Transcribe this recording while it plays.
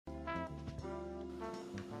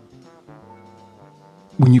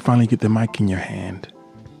When you finally get the mic in your hand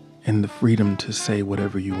and the freedom to say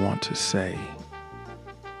whatever you want to say,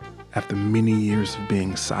 after many years of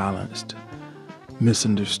being silenced,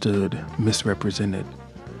 misunderstood, misrepresented,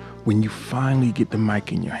 when you finally get the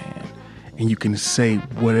mic in your hand and you can say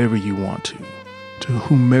whatever you want to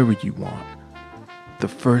whomever you want, the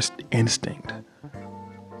first instinct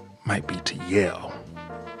might be to yell.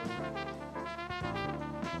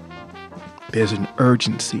 There's an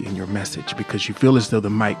urgency in your message because you feel as though the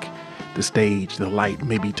mic, the stage, the light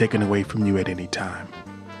may be taken away from you at any time.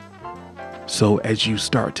 So as you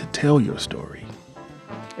start to tell your story,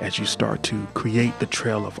 as you start to create the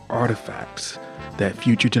trail of artifacts that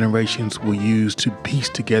future generations will use to piece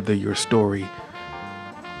together your story,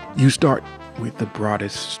 you start with the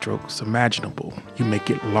broadest strokes imaginable. You make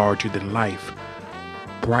it larger than life,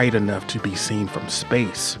 bright enough to be seen from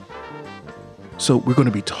space. So we're going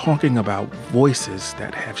to be talking about voices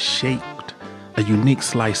that have shaped a unique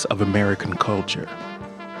slice of American culture.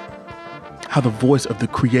 How the voice of the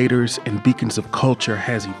creators and beacons of culture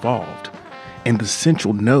has evolved. And the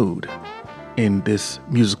central node in this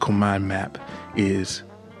musical mind map is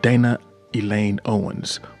Dana Elaine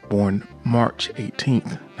Owens, born March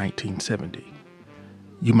 18th, 1970.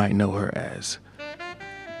 You might know her as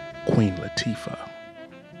Queen Latifah.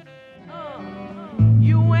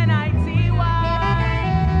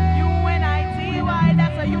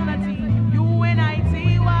 That's a unity.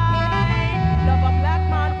 UNITY. Love a black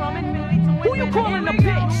man from infinity. Who you calling the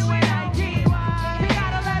bitch?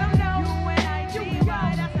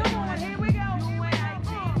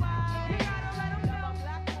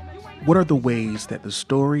 What are the ways that the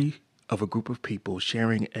story of a group of people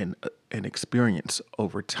sharing an experience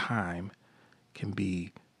over time can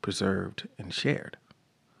be preserved and shared?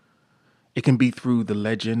 It can be through the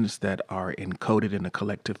legends that are encoded in a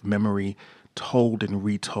collective memory, told and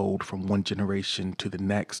retold from one generation to the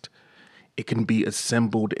next. It can be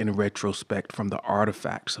assembled in retrospect from the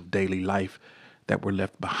artifacts of daily life that were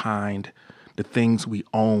left behind. The things we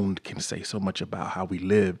owned can say so much about how we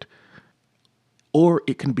lived. Or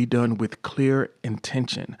it can be done with clear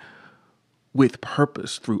intention, with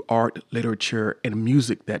purpose through art, literature, and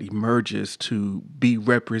music that emerges to be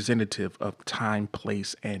representative of time,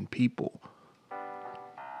 place, and people.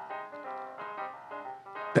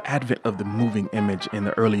 The advent of the moving image in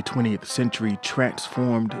the early 20th century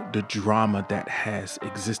transformed the drama that has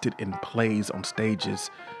existed in plays on stages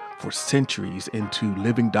for centuries into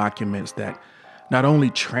living documents that not only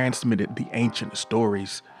transmitted the ancient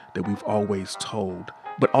stories that we've always told,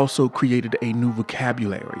 but also created a new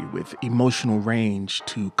vocabulary with emotional range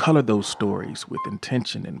to color those stories with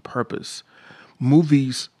intention and purpose.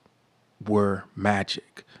 Movies were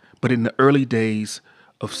magic, but in the early days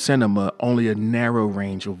of cinema, only a narrow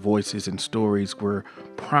range of voices and stories were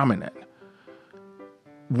prominent.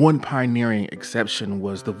 One pioneering exception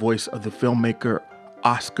was the voice of the filmmaker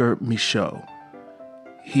Oscar Micheaux.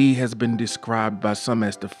 He has been described by some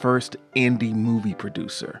as the first indie movie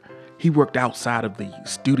producer. He worked outside of the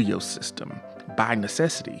studio system by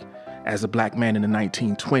necessity as a black man in the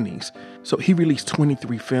 1920s. So he released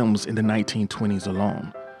 23 films in the 1920s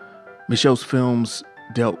alone. Micheaux's films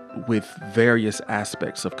dealt with various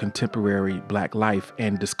aspects of contemporary black life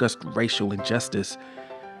and discussed racial injustice.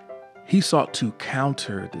 He sought to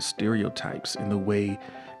counter the stereotypes in the way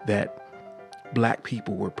that black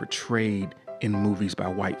people were portrayed in movies by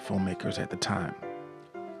white filmmakers at the time.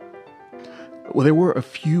 Well, there were a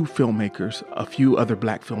few other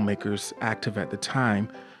black filmmakers active at the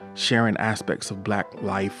time, sharing aspects of black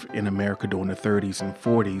life in America during the 30s and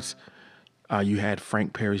 40s. You had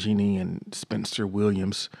Frank Perugini and Spencer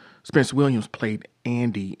Williams. Spencer Williams played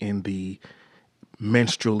Andy in the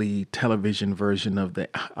minstrelly television version of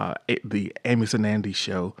the Amos and Andy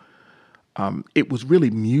show. It was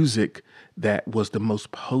really music that was the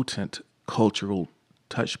most potent cultural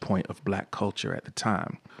touch point of black culture at the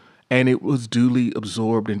time. And it was duly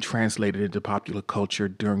absorbed and translated into popular culture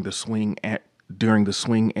during the swing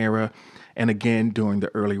era, and again during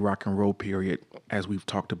the early rock and roll period, as we've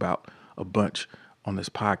talked about a bunch on this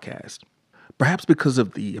podcast. Perhaps because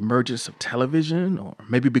of the emergence of television, or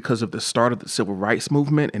maybe because of the start of the civil rights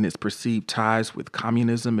movement and its perceived ties with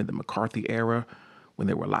communism in the McCarthy era, when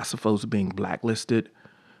there were lots of folks being blacklisted.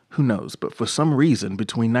 Who knows? But for some reason,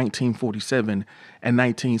 between 1947 and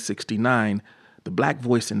 1969, the black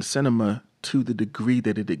voice in cinema, to the degree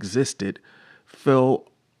that it existed, fell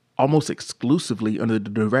almost exclusively under the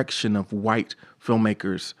direction of white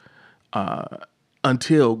filmmakers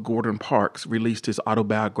until Gordon Parks released his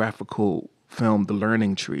autobiographical film, The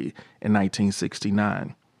Learning Tree, in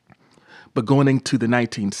 1969. But going into the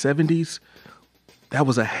 1970s, that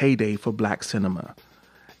was a heyday for black cinema.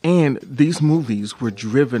 And these movies were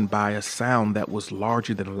driven by a sound that was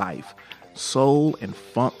larger than life. Soul and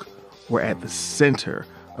funk were at the center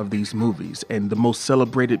of these movies, and the most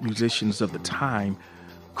celebrated musicians of the time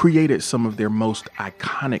created some of their most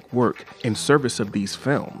iconic work in service of these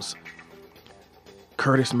films.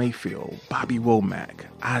 Curtis Mayfield, Bobby Womack,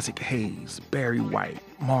 Isaac Hayes, Barry White,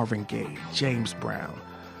 Marvin Gaye, James Brown.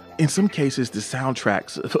 In some cases, the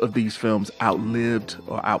soundtracks of these films outlived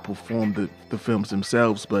or outperformed the films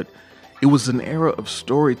themselves, but it was an era of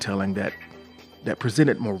storytelling that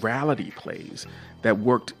presented morality plays that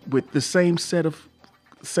worked with the same set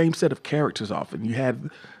of characters often. You had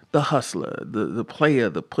the hustler, the player,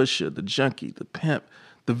 the pusher, the junkie, the pimp,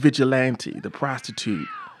 the vigilante, the prostitute.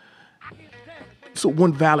 So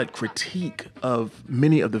one valid critique of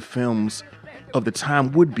many of the films of the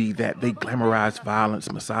time would be that they glamorized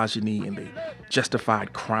violence, misogyny, and they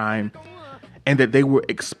justified crime, and that they were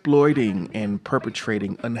exploiting and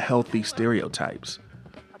perpetrating unhealthy stereotypes,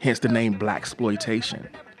 hence the name blaxploitation.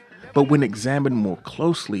 But when examined more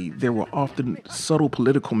closely, there were often subtle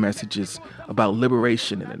political messages about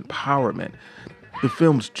liberation and empowerment. The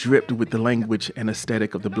films dripped with the language and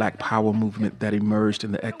aesthetic of the Black Power movement that emerged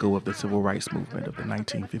in the echo of the Civil Rights movement of the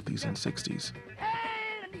 1950s and 60s.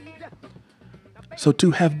 So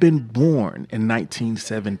to have been born in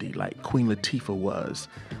 1970, like Queen Latifah was,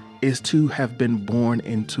 is to have been born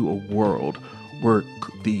into a world where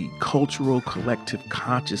the cultural collective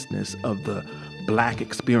consciousness of the Black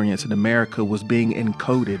experience in America was being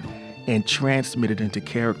encoded and transmitted into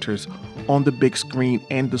characters on the big screen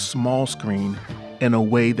and the small screen in a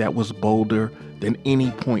way that was bolder than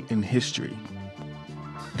any point in history.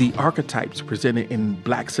 The archetypes presented in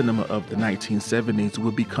Black cinema of the 1970s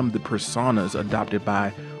would become the personas adopted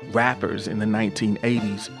by rappers in the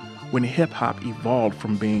 1980s when hip-hop evolved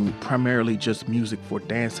from being primarily just music for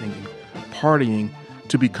dancing and partying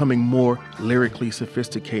to becoming more lyrically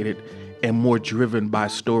sophisticated and more driven by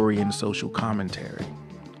story and social commentary.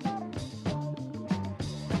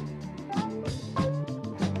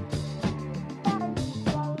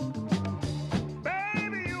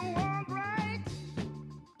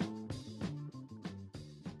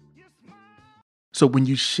 So when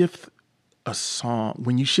you shift a song,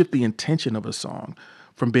 when you shift the intention of a song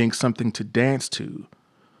from being something to dance to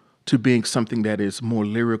being something that is more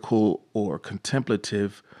lyrical or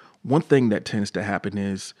contemplative, one thing that tends to happen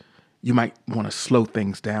is you might want to slow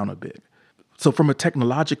things down a bit. So from a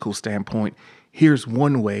technological standpoint, here's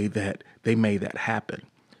one way that they made that happen.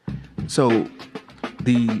 So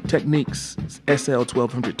the Technics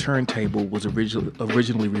SL1200 turntable was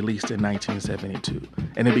originally released in 1972,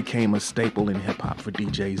 and it became a staple in hip-hop for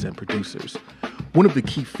DJs and producers. One of the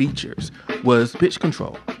key features was pitch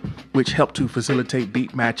control, which helped to facilitate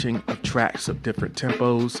beat matching of tracks of different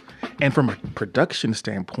tempos. And from a production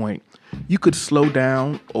standpoint, you could slow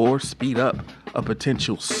down or speed up a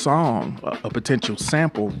potential song, a potential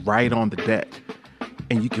sample right on the deck.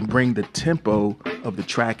 And you can bring the tempo of the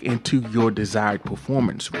track into your desired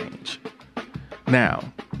performance range. Now,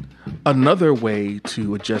 another way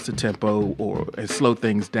to adjust the tempo and slow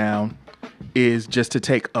things down is just to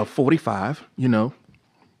take a 45,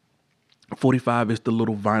 45 is the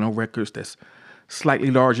little vinyl records that's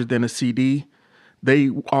slightly larger than a CD. They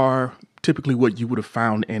are typically what you would have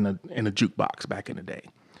found in a jukebox back in the day.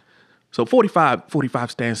 So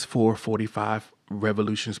 45 stands for 45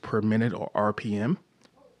 revolutions per minute, or RPM.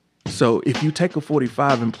 So if you take a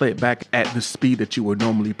 45 and play it back at the speed that you would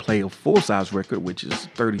normally play a full-size record, which is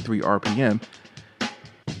 33 RPM,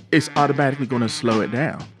 it's automatically going to slow it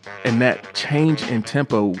down. And that change in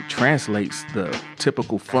tempo translates the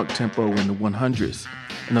typical funk tempo in the 100s,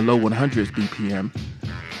 in the low 100s BPM,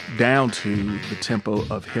 down to the tempo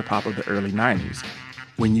of hip-hop of the early 90s,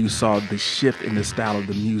 when you saw the shift in the style of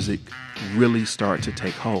the music really start to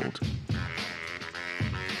take hold.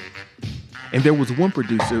 And there was one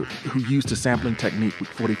producer who used the sampling technique with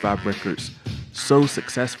 45 records so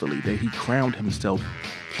successfully that he crowned himself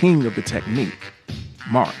king of the technique,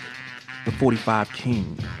 Mark, the 45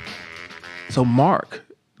 King. So Mark,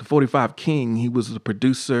 the 45 King, he was the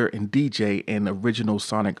producer and DJ and original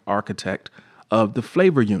sonic architect of the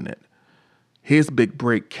Flavor Unit. His big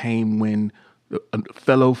break came when a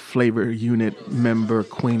fellow Flavor Unit member,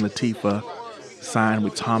 Queen Latifah, signed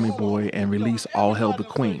with Tommy Boy and released All Hail the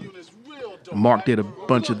Queen. Mark did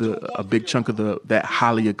a big chunk of that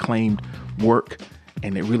highly acclaimed work,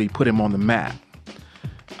 and it really put him on the map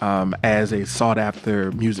as a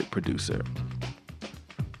sought-after music producer.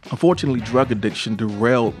 Unfortunately, drug addiction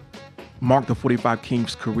derailed Mark the 45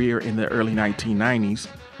 King's career in the early 1990s,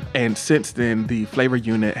 And since then, the Flavor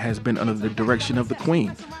Unit has been under the direction of the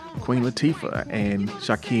Queen Latifah, and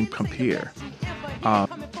Shakim Kampir.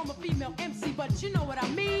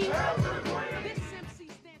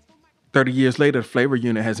 30 years later, Flavor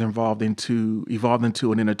Unit has evolved into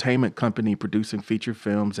an entertainment company producing feature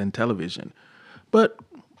films and television. But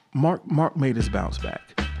Mark made his bounce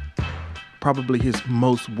back. Probably his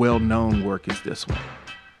most well-known work is this one.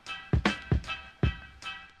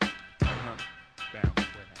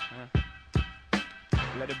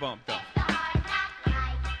 Let it bump though.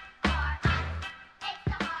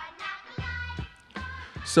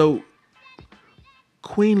 So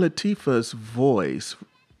Queen Latifah's voice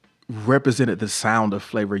represented the sound of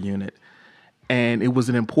Flavor Unit, and it was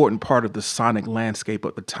an important part of the sonic landscape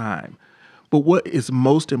at the time. But what is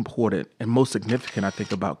most important and most significant, I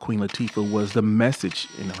think, about Queen Latifah was the message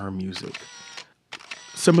in her music.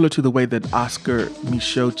 Similar to the way that Oscar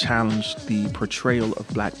Micheaux challenged the portrayal of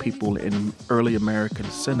Black people in early American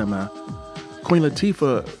cinema, Queen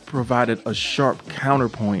Latifah provided a sharp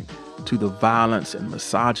counterpoint to the violence and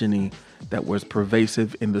misogyny that was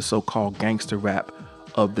pervasive in the so-called gangster rap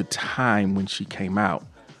of the time when she came out.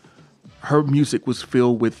 Her music was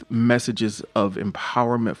filled with messages of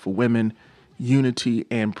empowerment for women, unity,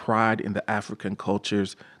 and pride in the African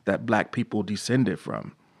cultures that Black people descended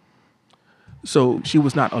from. So she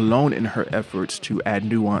was not alone in her efforts to add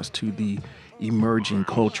nuance to the emerging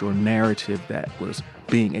cultural narrative that was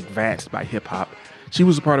being advanced by hip-hop. She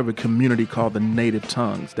was a part of a community called the Native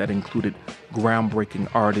Tongues that included groundbreaking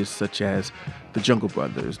artists such as the Jungle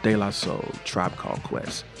Brothers, De La Soul, Tribe Called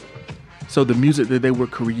Quest. So the music that they were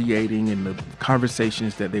creating and the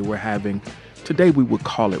conversations that they were having, today we would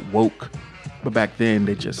call it woke, but back then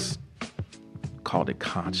they just called it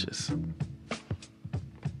conscious.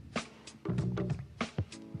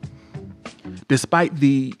 Despite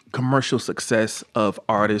the commercial success of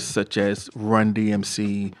artists such as Run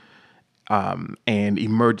DMC and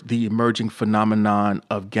the emerging phenomenon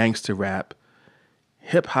of gangster rap,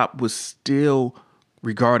 hip-hop was still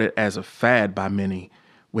regarded as a fad by many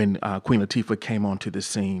when Queen Latifah came onto the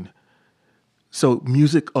scene. So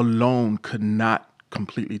music alone could not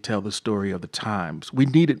completely tell the story of the times. We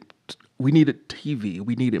needed TV,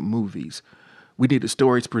 we needed movies, we needed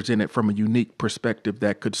stories presented from a unique perspective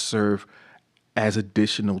that could serve as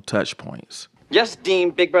additional touch points. Yes,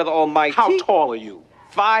 Dean, Big Brother Almighty. How tall are you?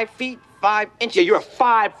 5 feet, 5 inches. Yeah, you're a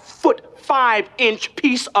 5 foot, 5 inch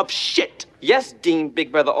piece of shit. Yes, Dean, Big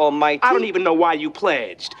Brother Almighty. I don't even know why you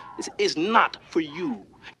pledged. This is not for you.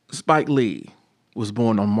 Spike Lee was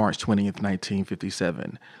born on March 20th,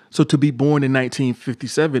 1957. So to be born in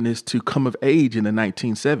 1957 is to come of age in the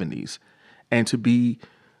 1970s and to be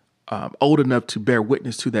old enough to bear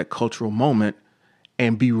witness to that cultural moment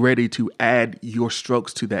and be ready to add your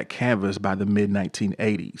strokes to that canvas by the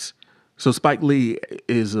mid-1980s. So Spike Lee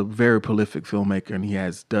is a very prolific filmmaker, and he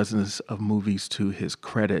has dozens of movies to his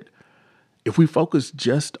credit. If we focus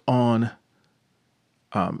just on,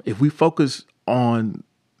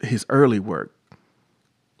 his early work,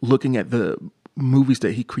 looking at the movies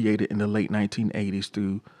that he created in the late 1980s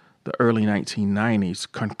through the early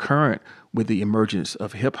 1990s, concurrent with the emergence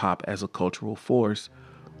of hip-hop as a cultural force,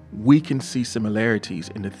 we can see similarities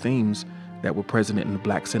in the themes that were present in the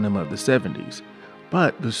Black cinema of the 70s.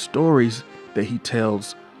 But the stories that he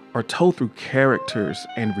tells are told through characters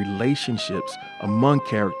and relationships among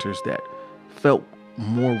characters that felt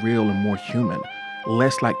more real and more human,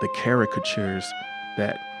 less like the caricatures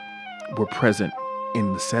that were present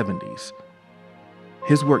in the 70s.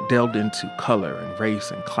 His work delved into color and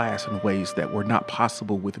race and class in ways that were not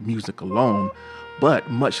possible with music alone, but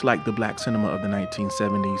much like the Black cinema of the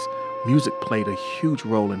 1970s, music played a huge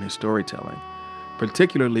role in his storytelling,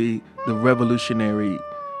 particularly the revolutionary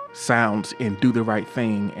sounds in Do the Right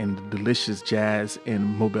Thing and the delicious jazz in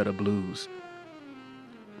Mo Better Blues.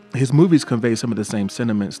 His movies convey some of the same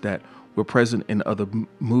sentiments that were present in other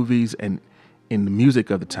movies and in the music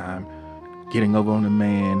of the time: getting over on the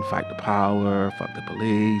man, fight the power, fuck the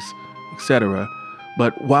police, etc.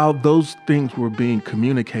 But while those things were being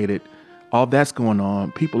communicated, all that's going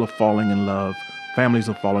on, people are falling in love, families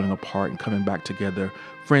are falling apart and coming back together,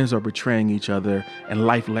 friends are betraying each other, and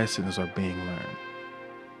life lessons are being learned.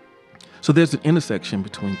 So there's an intersection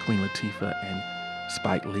between Queen Latifah and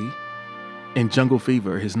Spike Lee in Jungle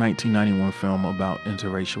Fever, his 1991 film about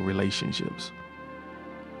interracial relationships.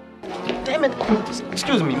 Damn it.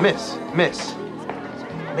 Excuse me, miss.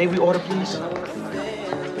 May we order, please?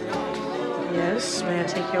 Yes, may I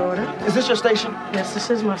take your order? Is this your station? Yes, this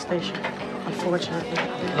is my station, unfortunately.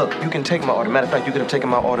 Look, you can take my order. Matter of fact, you could have taken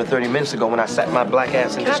my order 30 minutes ago when I sat my black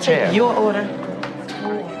ass in Can this I chair. take your order?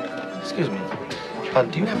 Excuse me.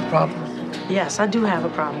 Do you have a problem? Yes, I do have a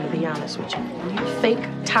problem, to be honest with you. Fake,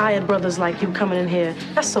 tired brothers like you coming in here,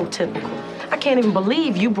 that's so typical. I can't even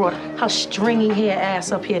believe you brought her stringy hair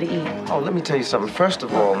ass up here to eat. Oh, let me tell you something. First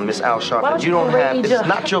of all, Miss Al Why Sharpton, don't you don't have, parade it's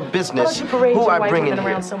not your business why don't you parade who your I white bring in women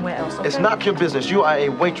here. around somewhere else, okay? It's not your business. You are a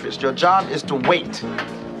waitress. Your job is to wait.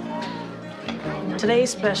 Today's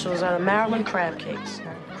specials are the Maryland crab cakes,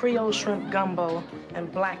 Creole shrimp gumbo,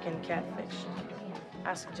 and blackened catfish.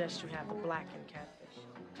 I suggest you have the blackened catfish.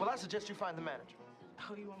 Well, I suggest you find the manager.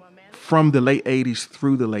 Oh, you want my man? From the late 80s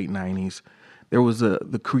through the late 90s, there was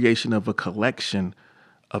the creation of a collection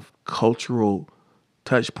of cultural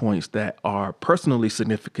touch points that are personally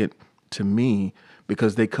significant to me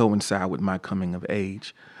because they coincide with my coming of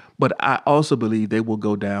age. But I also believe they will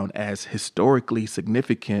go down as historically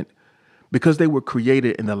significant because they were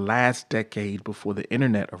created in the last decade before the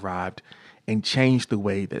internet arrived and changed the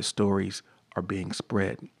way that stories are being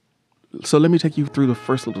spread. So let me take you through the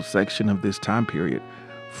first little section of this time period,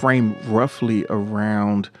 framed roughly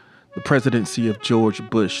around the presidency of George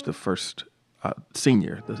Bush, the first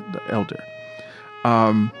senior, the elder.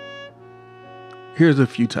 Here's a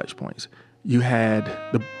few touch points. You had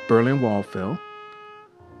the Berlin Wall fell,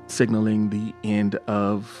 signaling the end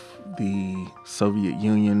of the Soviet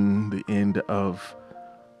Union, the end of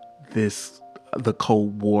the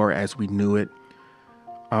Cold War as we knew it.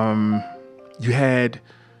 You had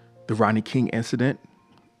the Rodney King incident,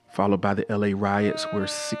 followed by the LA riots where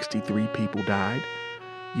 63 people died.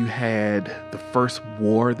 You had the first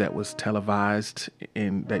war that was televised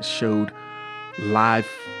and that showed live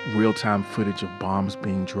real-time footage of bombs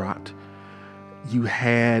being dropped. You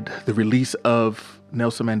had the release of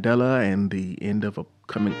Nelson Mandela and the ending of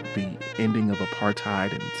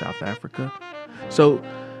apartheid in South Africa. So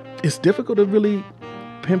it's difficult to really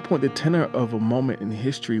pinpoint the tenor of a moment in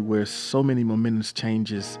history where so many momentous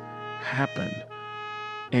changes happened.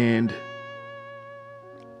 And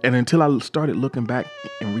until I started looking back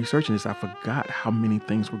and researching this, I forgot how many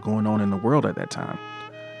things were going on in the world at that time.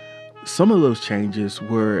 Some of those changes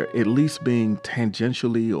were at least being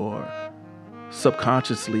tangentially or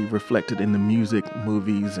subconsciously reflected in the music,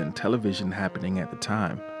 movies, and television happening at the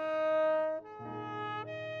time.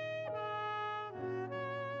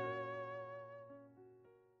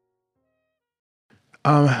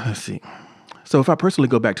 Let's see. So if I personally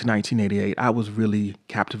go back to 1988, I was really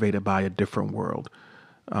captivated by a different world.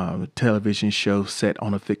 A television show set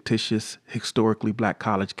on a fictitious, historically black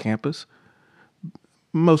college campus,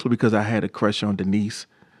 mostly because I had a crush on Denise.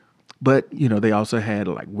 But, they also had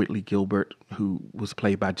like Whitley Gilbert, who was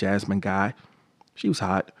played by Jasmine Guy. She was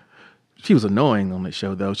hot. She was annoying on the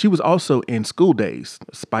show, though. She was also in School Days,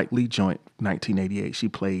 Spike Lee joint, 1988. She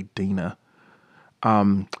played Dina.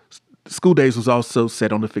 School Days was also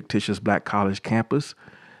set on a fictitious black college campus.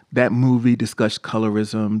 That movie discussed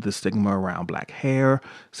colorism, the stigma around black hair,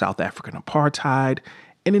 South African apartheid,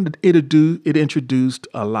 and it introduced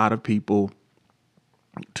a lot of people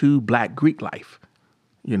to black Greek life,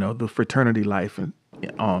 the fraternity life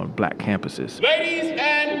on black campuses. Ladies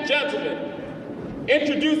and gentlemen,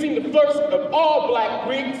 introducing the first of all black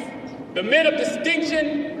Greeks, the men of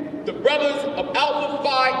distinction, the brothers of Alpha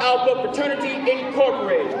Phi Alpha Fraternity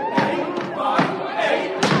Incorporated.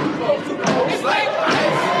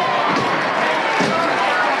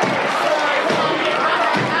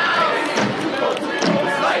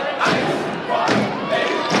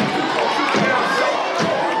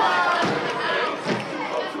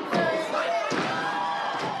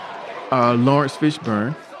 Lawrence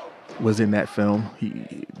Fishburne was in that film.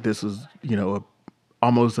 This was,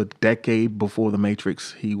 almost a decade before The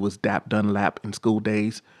Matrix. He was Dap Dunlap in School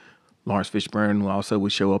Days. Lawrence Fishburne also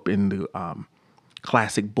would show up in the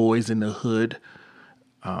classic Boys in the Hood.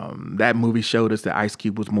 That movie showed us that Ice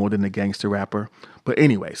Cube was more than a gangster rapper. But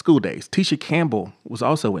anyway, School Days. Tisha Campbell was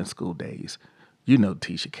also in School Days. You know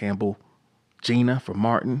Tisha Campbell. Gina from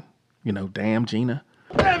Martin. Damn Gina.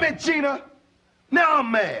 Damn it, Gina! Now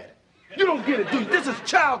I'm mad. You don't get it, dude. This is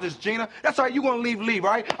childish, Gina. That's all right. You want to leave,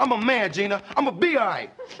 all right? I'm a man, Gina. I'm going to be all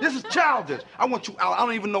right. This is childish. I want you out. I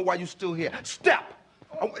don't even know why you're still here. Step!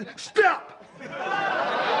 Step!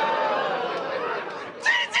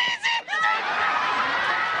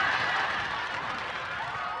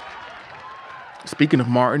 Speaking of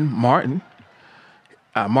Martin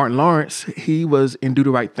Lawrence, he was in Do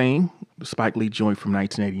the Right Thing, the Spike Lee joint from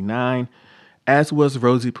 1989, as was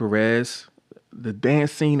Rosie Perez. The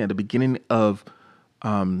dance scene at the beginning of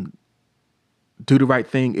Do the Right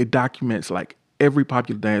Thing, it documents like every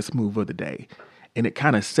popular dance move of the day. And it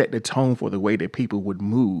kind of set the tone for the way that people would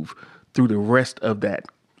move through the rest of that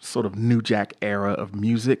sort of New Jack era of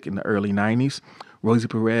music in the early 90s. Rosie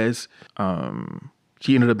Perez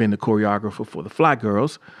She ended up being the choreographer for the Fly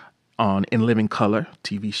Girls on In Living Color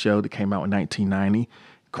TV show that came out in 1990.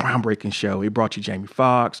 Groundbreaking show. It brought you Jamie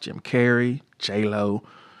Foxx, Jim Carrey, J-Lo.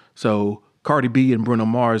 So Cardi B and Bruno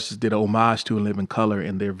Mars just did a homage to In Living Color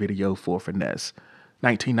in their video for Finesse.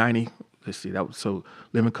 1990, let's see, so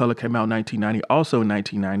Living Color came out in 1990. Also in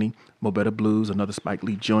 1990, Mo Better Blues, another Spike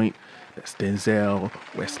Lee joint. That's Denzel,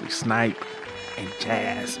 Wesley Snipes,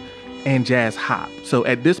 and jazz hop. So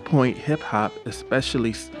at this point, hip hop,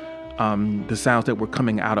 especially the sounds that were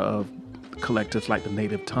coming out of collectives like the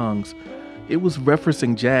Native Tongues, it was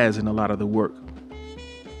referencing jazz in a lot of the work,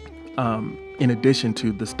 in addition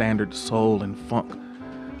to the standard soul and funk.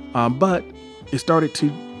 But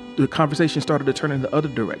the conversation started to turn in the other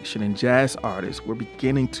direction, and jazz artists were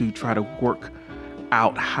beginning to try to work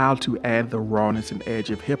out how to add the rawness and edge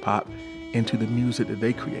of hip hop into the music that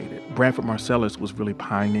they created. Branford Marsalis was really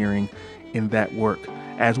pioneering in that work,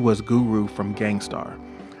 as was Guru from Gang Starr.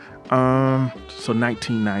 So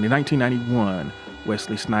 1991,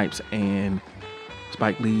 Wesley Snipes and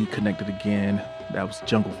Spike Lee connected again. That was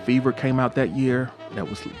Jungle Fever came out that year. That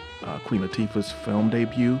was Queen Latifah's film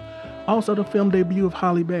debut. Also the film debut of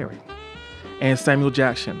Halle Berry. And Samuel L.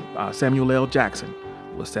 Jackson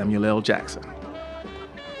was Samuel L. Jackson.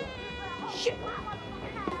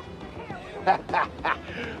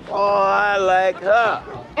 Oh, I like her.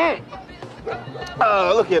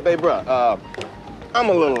 Look here, baby, bro. I'm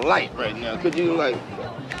a little light right now. Could you,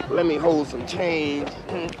 let me hold some change?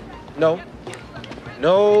 No.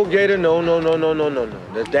 No, Gator, no.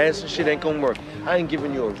 The dancing shit ain't gonna work. I ain't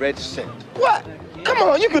giving you a red cent. What? Come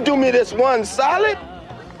on, you could do me this one solid.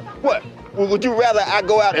 What? Would you rather I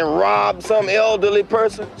go out and rob some elderly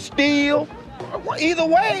person? Steal? Well, either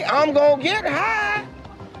way, I'm gonna get high.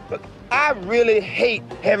 Look, I really hate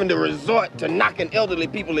having to resort to knocking elderly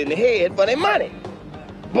people in the head for their money.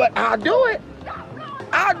 But I'll do it.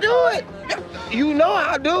 I'll do it. You know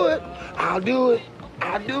I'll do it. I'll do it.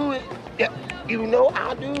 Yeah, you know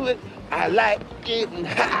I'll do it. I like getting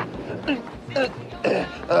high.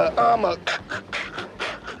 I'm a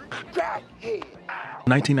crackhead.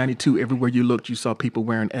 1992, everywhere you looked, you saw people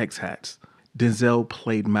wearing X hats. Denzel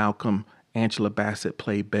played Malcolm, Angela Bassett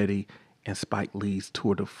played Betty, and Spike Lee's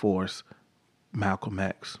tour de force, Malcolm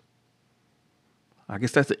X. I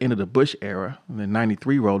guess that's the end of the Bush era. And then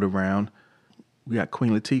 93 rolled around. We got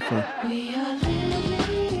Queen Latifah. We are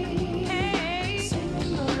living,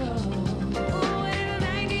 oh, in a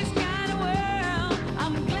 90s kind of world.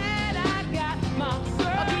 I'm glad I got my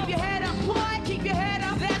girl. Keep your head up, boy, keep your head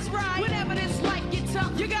up. That's right. Whenever this life gets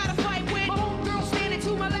tough, you gotta fight with my homegirl standing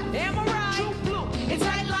to my left. Am I right? True blue, it's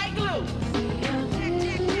tight like glue.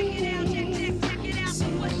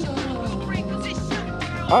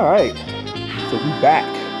 All right, so we back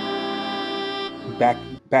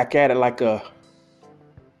at it like a.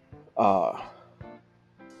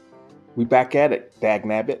 We back at it,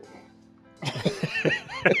 dagnabbit.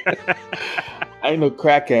 I ain't no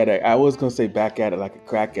crack addict. I was gonna say back at it like a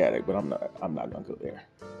crack addict, but I'm not gonna go there.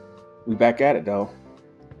 We back at it though.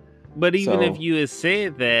 But even if you had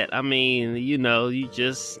said that, I mean, you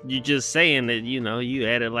just saying that, you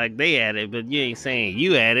at it like they at it, but you ain't saying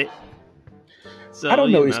you at it. So I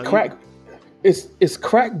don't know. Is crack? Is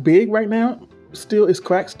crack big right now? Is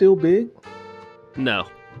crack still big? No.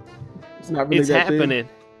 It's not really it's that happening.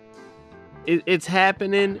 Big. It's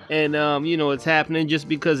happening, and it's happening just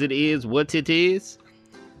because it is what it is.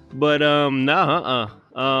 But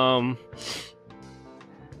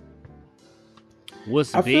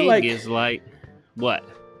what's big is like what?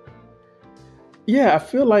 Yeah, I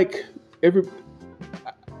feel like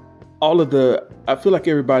I feel like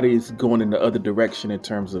everybody is going in the other direction in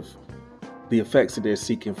terms of the effects that they're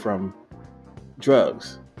seeking from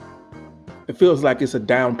drugs. It feels like it's a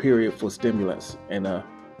down period for stimulants and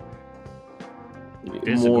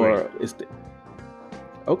more.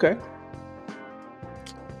 Okay.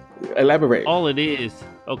 Elaborate. All it is.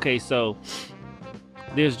 Okay, so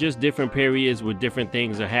there's just different periods where different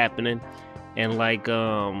things are happening, and let's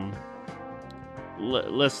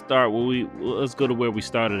go to where we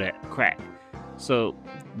started at, crack. So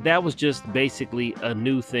that was just basically a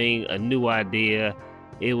new thing, a new idea.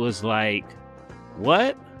 It was like,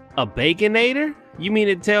 what? A Baconator? You mean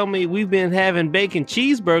to tell me we've been having bacon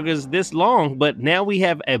cheeseburgers this long, but now we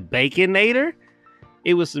have a Baconator?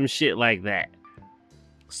 It was some shit like that.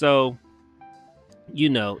 So,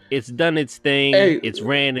 it's done its thing. Hey, it's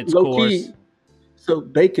ran its course. Key, so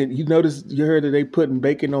bacon, you heard that they putting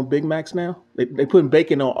bacon on Big Macs now? They putting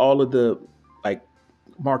bacon on all of the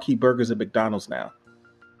marquee burgers at McDonald's now.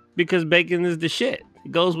 Because bacon is the shit.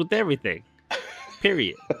 It goes with everything.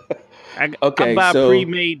 Period. I Okay, buy so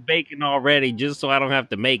pre-made bacon already just so I don't have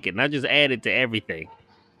to make it. And I just add it to everything.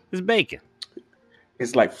 It's bacon.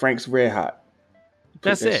 it's like Frank's Red Hot. Put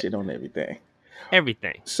That's that it. shit on everything.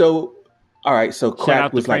 Everything. So, all right. So Shout crack out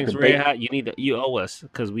to was like the Frank's Red bait. Hot. You owe us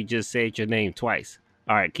because we just said your name twice.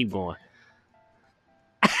 All right, keep going.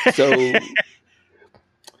 So,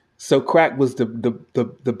 so crack was the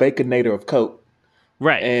baconator of coke,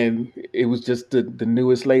 Right. and it was just the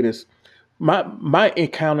newest, latest. My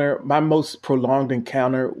encounter, my most prolonged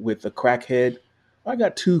encounter with a crackhead. I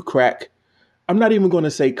got two crack. I'm not even going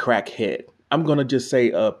to say crackhead. I'm going to just say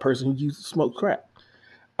a person who used to smoke crack.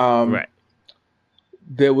 Right.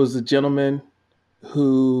 There was a gentleman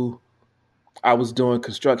who I was doing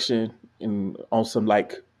construction and on some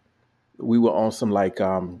like we were on some like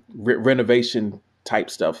renovation type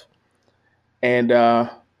stuff, and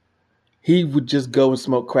he would just go and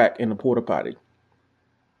smoke crack in the porta potty,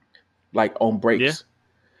 like on breaks.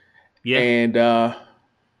 Yeah. And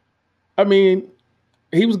I mean,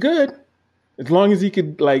 he was good as long as he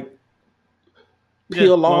could like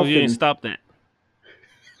peel As long off as you didn't and stop that.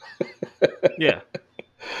 Yeah.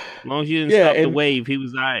 As long as you didn't yeah, stop the and wave, he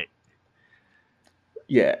was all right.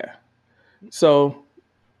 yeah. So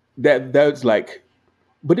that's like,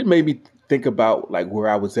 but it made me think about like where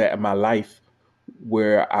I was at in my life,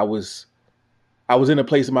 where I was in a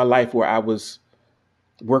place in my life where I was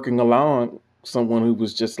working along someone who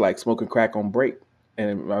was just like smoking crack on break,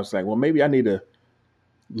 and I was like, well, maybe I need to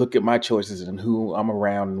look at my choices and who I'm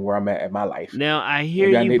around and where I'm at in my life. Now, I hear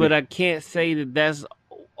Maybe I you, need but to. I can't say that that's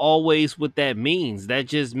always what that means. That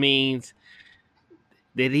just means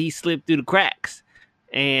that he slipped through the cracks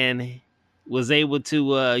and was able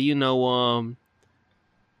to,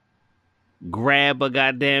 grab a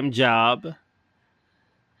goddamn job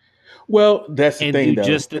Well, that's the and thing do though.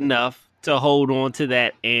 just enough to hold on to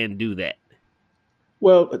that and do that.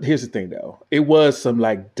 Well, here's the thing though. It was some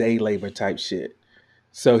like day labor type shit.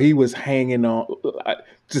 So he was hanging on.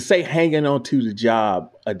 To say hanging on to the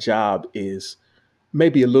job, a job is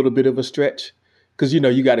maybe a little bit of a stretch because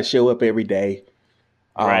you got to show up every day.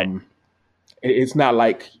 Right. It's not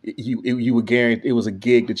like you were guaranteed. It was a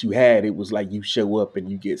gig that you had. It was like you show up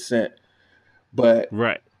and you get sent. But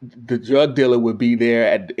Right. the drug dealer would be there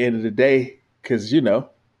at the end of the day because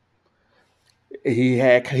he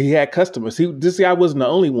had customers. This guy wasn't the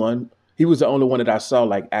only one. He was the only one that I saw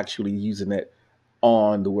like actually using it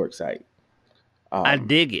on the work site. I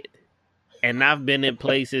dig it. And I've been in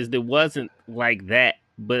places that wasn't like that,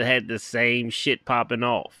 but had the same shit popping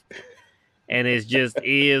off. And it just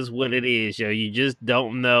is what it is, yo. You just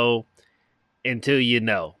don't know until you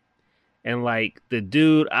know. And like the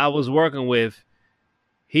dude I was working with,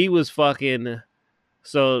 he was fucking.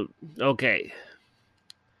 So okay.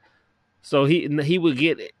 So he would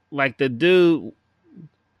get like the dude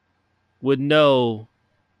would know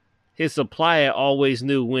his supplier always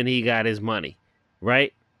knew when he got his money,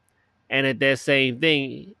 right? And at that same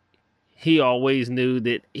thing, he always knew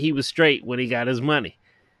that he was straight when he got his money.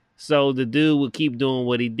 So the dude would keep doing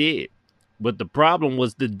what he did. But the problem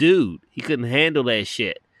was the dude. He couldn't handle that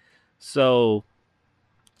shit. So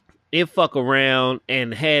it fuck around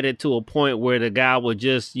and had it to a point where the guy would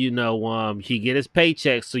just, he get his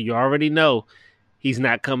paycheck, so you already know he's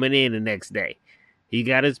not coming in the next day. He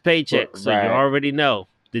got his paycheck, so you Right. already know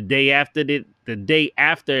the day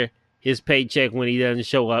after his paycheck when he doesn't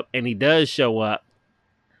show up, and he does show up,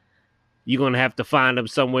 you're gonna have to find him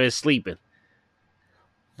somewhere sleeping.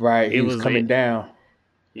 Right. He It was was coming it. down.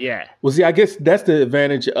 Yeah, Well, see, I guess that's the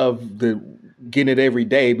advantage of the getting it every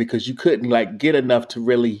day because you couldn't like get enough to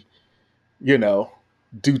really,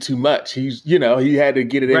 do too much. He had to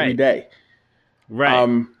get it every Right. day.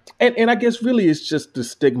 right. And I guess really it's just the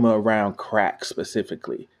stigma around crack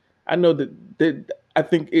specifically. I know that I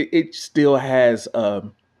think it still has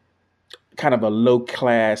kind of a low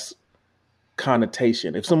class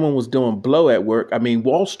connotation. If someone was doing blow at work, I mean,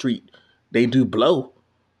 Wall Street, they do blow.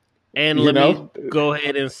 And You let know? me go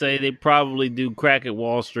ahead and say they probably do crack at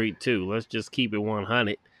Wall Street too. Let's just keep it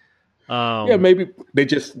 100. Yeah, maybe they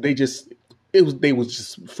just they was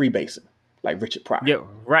just freebasing like Richard Pryor. Yeah,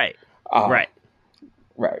 right, right.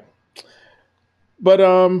 Right. But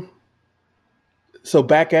so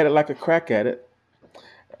back at it like a crack at it.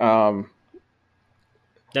 That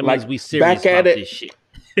like, means we serious back at about it. this shit.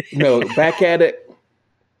 No, back at it.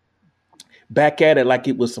 Back at it like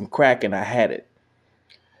it was some crack and I had it.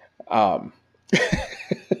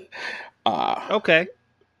 Okay.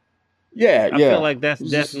 Yeah, I yeah. feel like that's It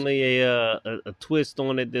was just- definitely a twist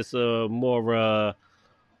on it. That's more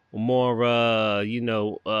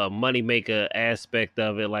money maker aspect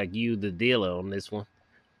of it. Like you, the dealer, on this one.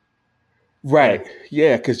 Right.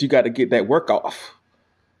 Yeah, because you got to get that work off.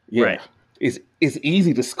 Yeah. Right. It's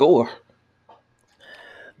easy to score,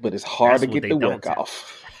 but it's hard That's to what get they the don't work tell.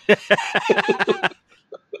 off.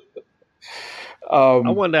 I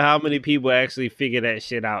wonder how many people actually figure that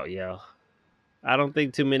shit out, yo. I don't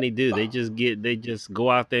think too many do. They just go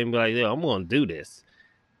out there and be like, yo, I'm gonna do this.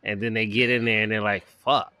 And then they get in there and they're like,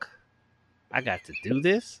 fuck, I got to do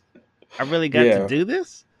this? I really got to Yeah. do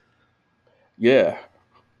this? Yeah.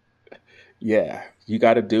 Yeah. You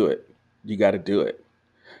got to do it. You got to do it.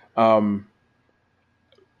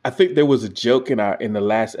 I think there was a joke in the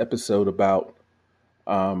last episode about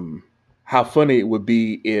how funny it would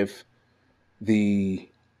be if the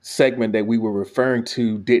segment that we were referring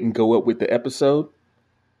to didn't go up with the episode.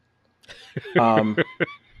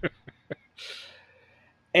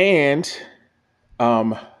 And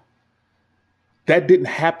that didn't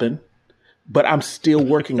happen, but I'm still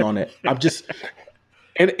working on it. I'm just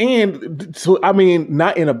and so I mean,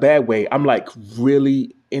 not in a bad way. I'm like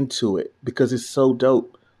really into it because it's so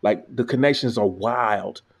dope. Like the connections are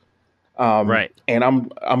wild. Right. And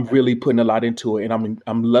I'm really putting a lot into it, and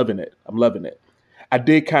I'm loving it. I'm loving it. I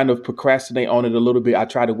did kind of procrastinate on it a little bit. I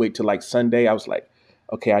tried to wait till like Sunday. I was like,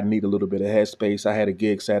 okay, I need a little bit of headspace. I had a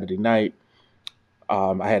gig Saturday night.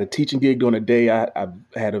 I had a teaching gig during the day. I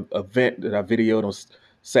had an event that I videoed on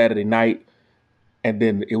Saturday night, and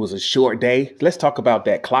then it was a short day. Let's talk about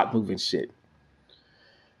that clock moving shit.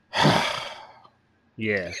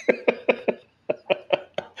 Yeah.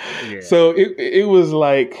 Yeah. So it was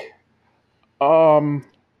like, Well,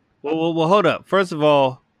 hold up. First of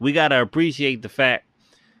all, we gotta appreciate the fact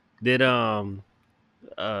that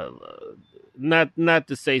not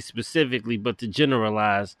to say specifically, but to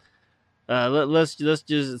generalize. Let's just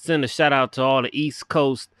send a shout out to all the East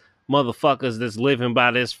Coast motherfuckers that's living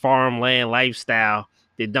by this farmland lifestyle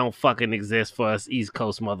that don't fucking exist for us East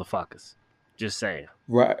Coast motherfuckers. Just saying.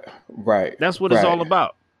 right. That's what it's right. all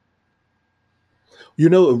about. You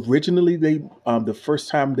know, originally they the first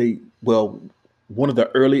time one of the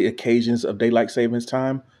early occasions of daylight savings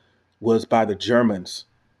time was by the Germans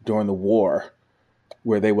during the war,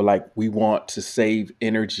 where they were like, we want to save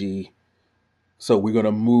energy, so we're going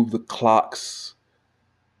to move the clocks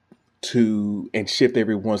and shift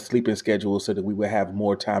everyone's sleeping schedule so that we would have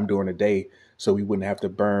more time during the day, so we wouldn't have to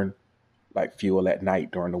burn like fuel at night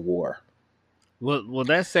during the war. Well,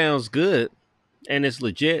 that sounds good, and it's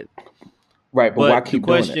legit. Right, but why keep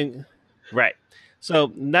doing it? Right.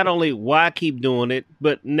 So not only why keep doing it,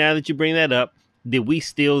 but now that you bring that up, did we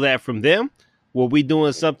steal that from them? Were we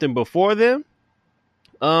doing something before them?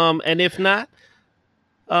 And if not,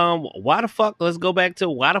 why the fuck? Let's go back to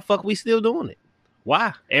why the fuck we still doing it?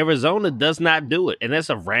 Why? Arizona does not do it, and that's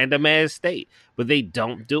a random ass state, but they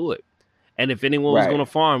don't do it. And if anyone was Right. going to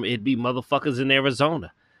farm, it'd be motherfuckers in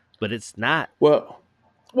Arizona, but it's not. Well,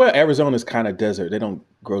 Arizona's kind of desert. They don't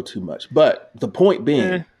grow too much. But the point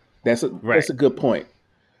being, that's a good point.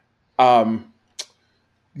 They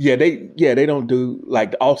don't do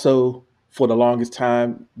like, also for the longest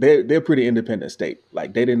time, they're a pretty independent state.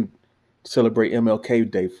 Like they didn't celebrate MLK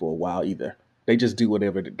Day for a while either. They just do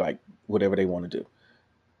whatever they want to do.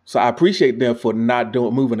 So I appreciate them for not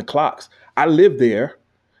moving the clocks. I lived there.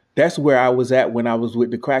 That's where I was at when I was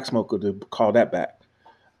with the crack smoker, to call that back.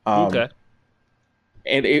 Okay.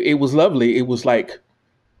 And it was lovely. It was like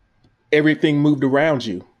everything moved around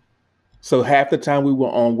you. So half the time we were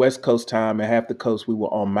on West Coast time, and half the coast we were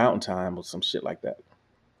on Mountain time, or some shit like that.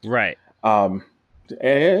 Right. And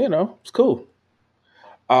you know, it's cool.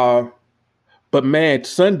 But man,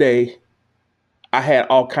 Sunday, I had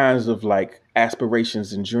all kinds of like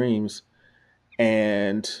aspirations and dreams,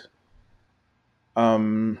 and I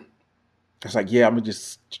was like, yeah, I'm gonna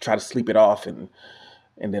just try to sleep it off, and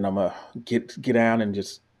then I'm gonna get down and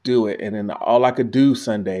just do it. And then all I could do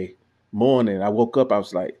Sunday morning, I woke up, I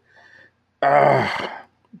was like,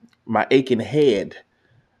 my aching head.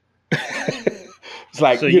 It's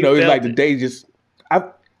like, So it's felt like the it. day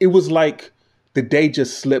it was like the day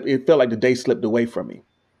just slipped. It felt like the day slipped away from me.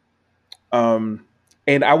 And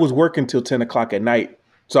I was working till 10 o'clock at night.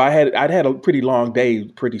 So I'd had a pretty long day,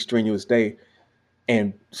 pretty strenuous day.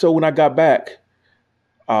 And so when I got back,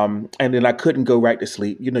 and then I couldn't go right to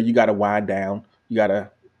sleep. You got to wind down. You got to,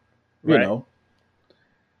 Right.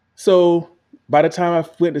 So by the time I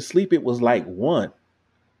went to sleep, it was like 1.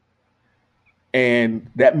 And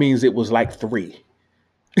that means it was like 3.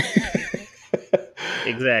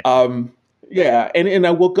 Exactly. Yeah. And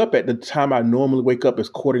I woke up at the time I normally wake up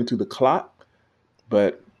according to the clock,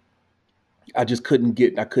 but I just couldn't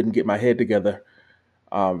get my head together.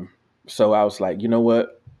 So I was like, you know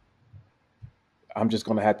what? I'm just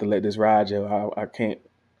going to have to let this ride, Joe.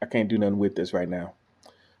 I can't do nothing with this right now.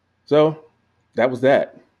 So that was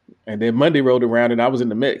that. And then Monday rolled around and I was in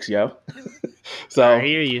the mix, yo. So I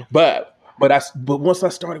hear you. But once I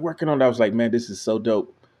started working on it, I was like, man, this is so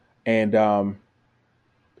dope. And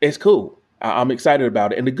it's cool. I'm excited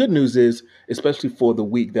about it. And the good news is, especially for the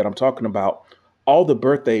week that I'm talking about, all the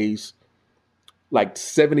birthdays, like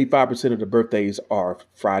 75% of the birthdays are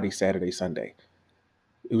Friday, Saturday, Sunday.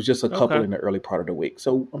 It was just a couple Okay. in the early part of the week.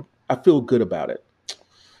 So I feel good about it.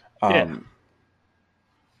 Yeah.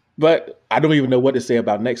 But I don't even know what to say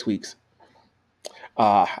about next week's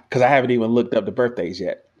because I haven't even looked up the birthdays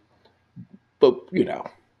yet. But, you know,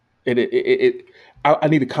 I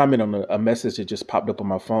need to comment on a message that just popped up on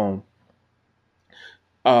my phone.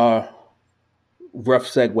 Rough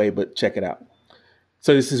segue, but check it out.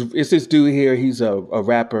 So it's this dude here. He's a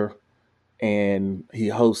rapper, and he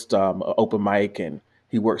hosts an open mic, and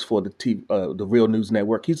he works for the Real News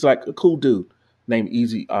Network. He's like a cool dude named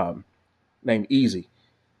Easy.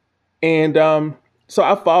 And so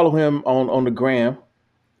I follow him on the gram.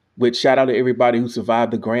 Which shout out to everybody who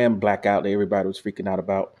survived the gram blackout that everybody was freaking out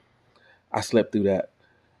about. I slept through that.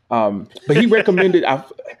 But he recommended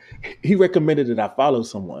that I follow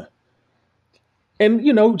someone. And,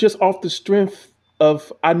 you know, just off the strength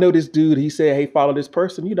of, I know this dude, he said, hey, follow this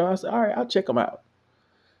person. You know, I said, all right, I'll check him out.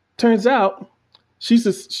 Turns out she's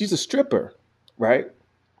a stripper, right?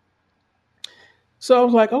 So I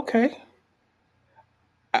was like, okay.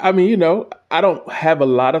 I mean, you know, I don't have a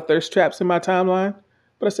lot of thirst traps in my timeline,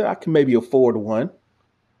 but I said I can maybe afford one.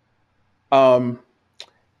 And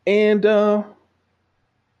I'm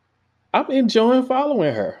enjoying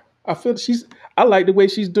following her. I feel I like the way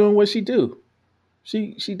she's doing what she do.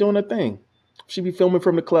 She doing her thing. She be filming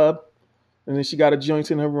from the club, and then she got a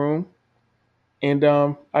joint in her room. And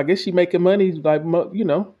I guess she making money, like, you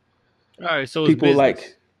know. All right, so people it's business.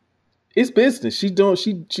 like it's business. She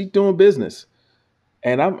doing business,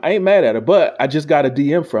 and I ain't mad at her. But I just got a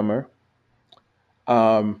DM from her.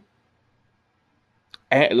 And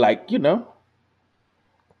like, you know,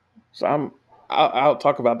 so I'll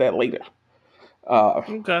talk about that later.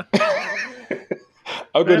 Okay.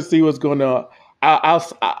 I'm going to see what's going on. I'll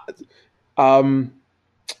slide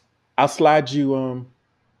you.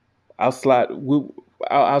 I'll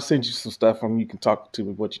send you some stuff and you can talk to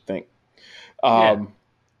me what you think.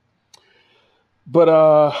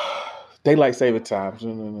 But daylight saving times.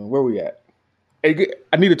 Where we at?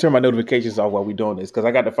 I need to turn my notifications off while we're doing this because I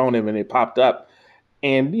got the phone in and it popped up,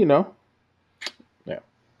 and you know, yeah.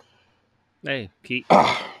 Hey, keep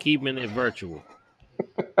it virtual.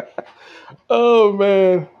 Oh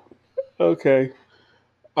man. Okay.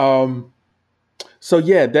 So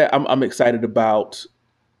yeah, that I'm excited about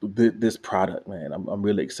this product, man. I'm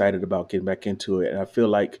really excited about getting back into it, and I feel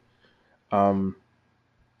like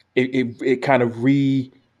it kind of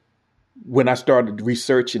when I started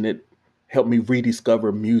researching it, helped me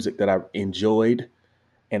rediscover music that I enjoyed,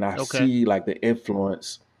 and I see like the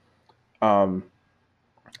influence, of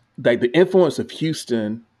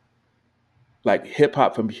Houston, like hip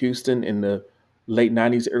hop from Houston in the late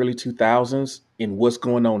 '90s, early 2000s, and what's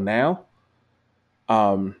going on now.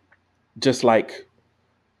 Just like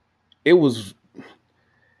it was.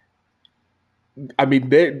 I mean,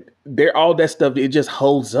 they're all that stuff. It just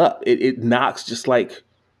holds up. It knocks just like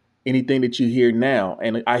anything that you hear now.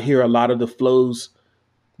 And I hear a lot of the flows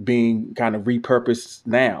being kind of repurposed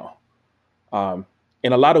now.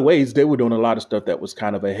 In a lot of ways, they were doing a lot of stuff that was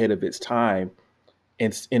kind of ahead of its time,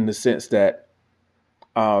 in the sense that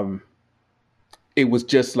it was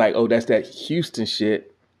just like, oh, that's that Houston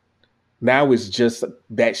shit. Now it's just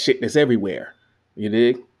that shit that's everywhere. You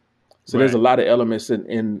dig? So there's a lot of elements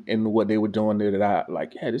in what they were doing there that I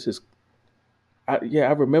like. Yeah, this is. I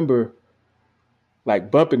remember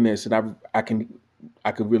like bumping this, and I could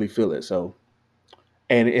really feel it. So,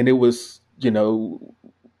 and it was, you know,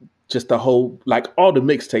 just the whole, like all the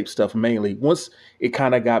mixtape stuff mainly. Once it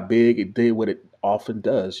kind of got big, it did what it often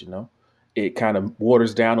does. You know, it kind of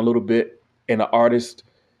waters down a little bit, and the artist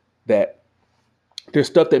that there's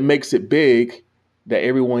stuff that makes it big that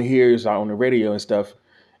everyone hears on the radio and stuff.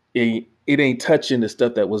 It ain't touching the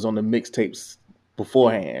stuff that was on the mixtapes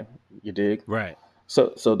beforehand. You dig? Right.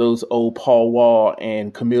 So those old Paul Wall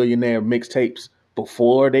and Chameleonaire mixtapes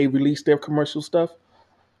before they released their commercial stuff,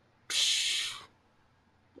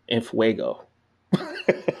 en fuego.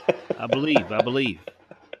 I believe.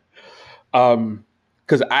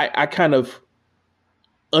 Because I kind of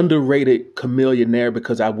underrated Chameleonaire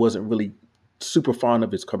because I wasn't really super fond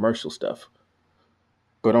of his commercial stuff.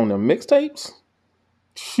 But on the mixtapes,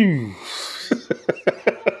 phew.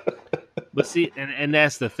 But see, and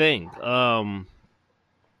that's the thing.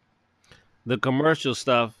 The commercial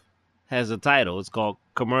stuff has a title. It's called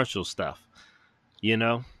commercial stuff. You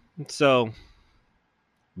know, so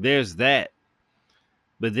there's that.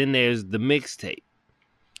 But then there's the mixtape,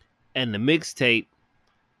 and the mixtape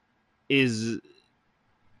is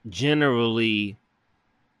generally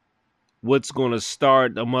what's going to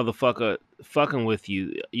start a motherfucker fucking with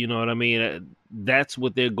you. You know what I mean? That's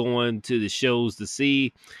what they're going to the shows to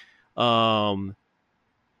see. Um,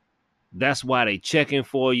 that's why they checking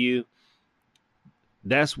for you.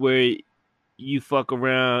 That's where you fuck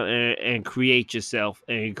around and create yourself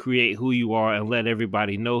and create who you are and let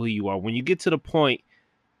everybody know who you are. When you get to the point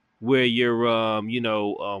where you're,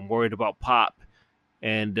 worried about pop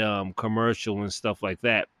and commercial and stuff like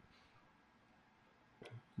that,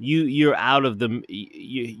 you're out of the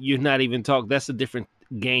you're not even talk. That's a different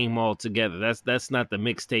game altogether. That's not the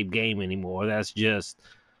mixtape game anymore. That's just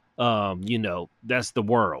that's the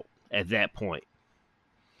world at that point.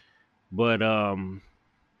 But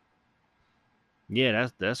yeah,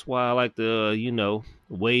 that's why I like to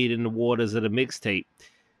wade in the waters of the mixtape,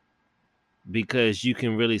 because you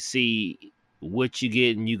can really see what you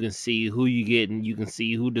get, and you can see who you get, and you can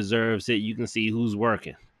see who deserves it. You can see who's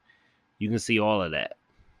working. You can see all of that.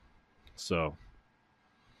 So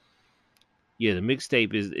yeah, the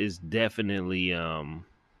mixtape is definitely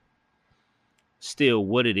still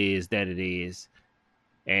what it is that it is,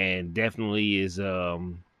 and definitely is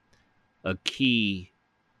a key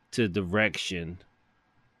to direction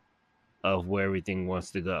of where everything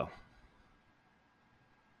wants to go.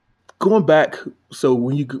 Going back, so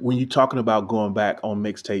when you talking about going back on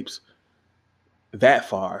mixtapes that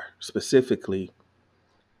far specifically,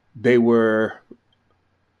 they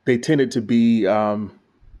tended to be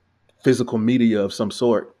physical media of some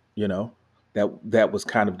sort, that was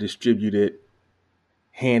kind of distributed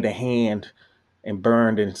hand to hand and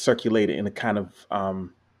burned and circulated in a kind of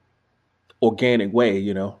organic way,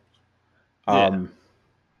 Yeah.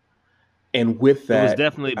 And with It was that,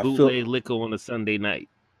 definitely I feel, bootleg liquor on a Sunday night.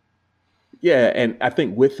 yeah, and I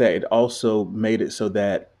think with that, it also made it so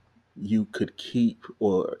that you could keep,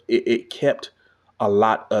 or it kept a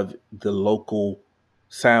lot of the local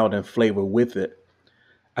sound and flavor with it.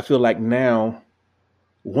 I feel like now,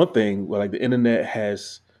 one thing, well, like the internet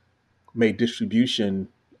has made distribution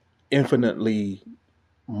infinitely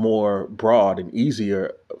more broad and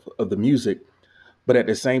easier of the music, but at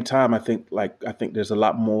the same time, I think there's a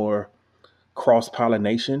lot more cross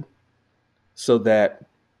pollination, so that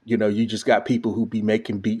you just got people who be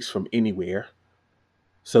making beats from anywhere.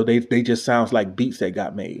 So they just sounds like beats that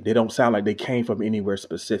got made. They don't sound like they came from anywhere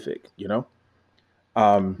specific. Now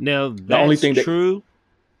The only that's thing that true,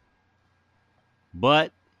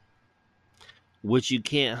 but what you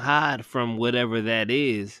can't hide from whatever that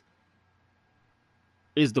is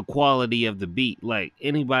the quality of the beat. Like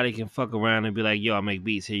anybody can fuck around and be like, "Yo, I make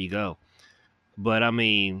beats. Here you go." But I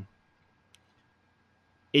mean,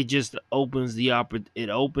 it just opens it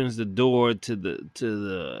opens the door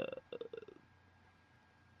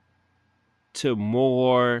to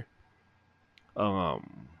more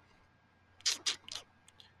um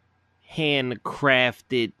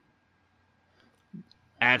handcrafted,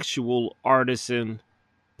 actual artisan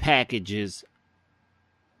packages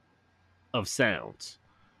of sounds.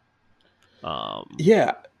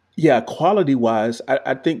 yeah, yeah, quality wise,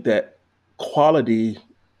 I think that quality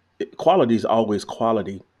quality is always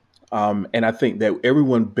quality. And I think that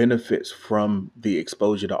everyone benefits from the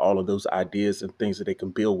exposure to all of those ideas and things that they can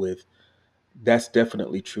build with. That's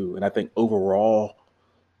definitely true. And I think overall,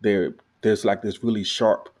 there's like this really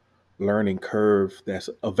sharp learning curve that's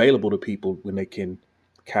available to people when they can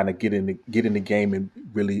kind of get in the game and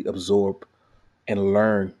really absorb and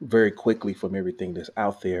learn very quickly from everything that's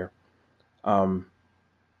out there. Um,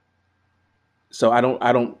 so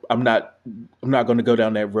I'm not going to go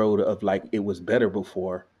down that road of like it was better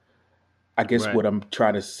before. I guess Right. what I'm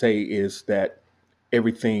trying to say is that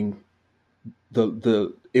everything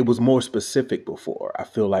the it was more specific before. I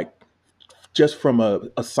feel like just from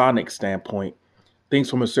a sonic standpoint, things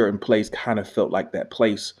from a certain place kind of felt like that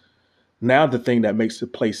place. Now the thing that makes the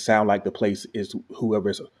place sound like the place is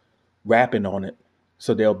whoever's rapping on it.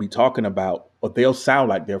 So they'll be talking about, or they'll sound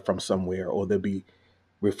like they're from somewhere, or they'll be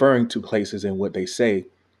referring to places in what they say.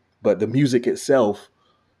 But the music itself,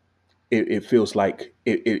 it feels like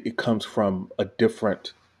it comes from a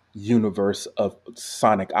different universe of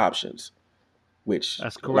sonic options, which,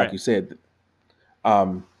 That's like correct. you said,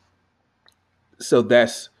 um, so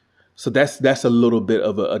that's a little bit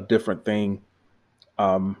of a different thing,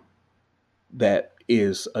 um, that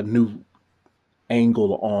is a new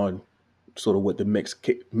angle on sort of what the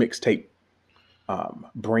mixtape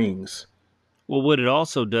brings. Well, what it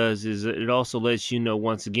also does is it also lets you know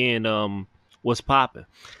once again what's popping.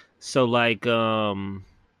 So like you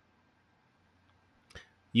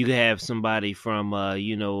could have somebody from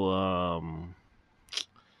you know,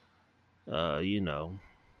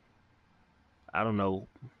 I don't know,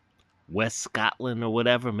 West Scotland or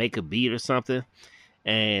whatever, make a beat or something,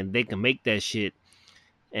 and they can make that shit,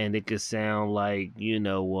 and it could sound like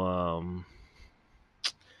Queensbridge,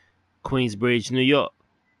 New York,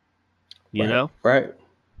 you Right, know, right,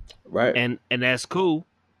 right. and that's cool.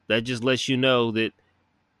 That just lets you know that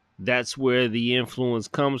that's where the influence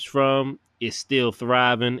comes from. It's still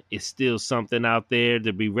thriving. It's still something out there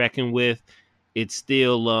to be reckoned with. It's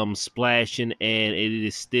still splashing, and it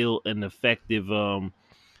is still an effective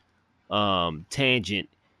tangent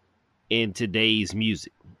in today's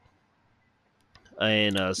music,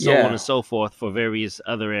 and so on Yeah, and so forth for various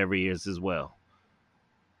other areas as well.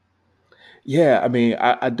 yeah. I mean,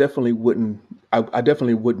 I definitely wouldn't. I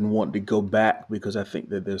definitely wouldn't want to go back because I think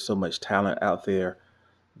that there's so much talent out there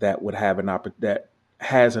that would have that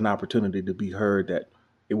has an opportunity to be heard that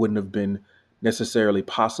it wouldn't have been necessarily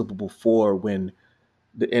possible before when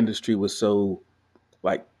the industry was so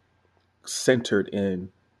like centered in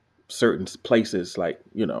certain places, like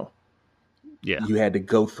Yeah, you had to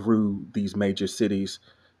go through these major cities,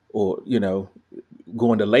 or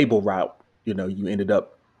going the label route. You ended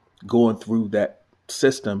up going through that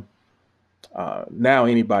system. Now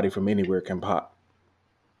anybody from anywhere can pop,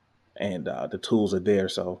 and the tools are there.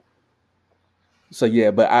 So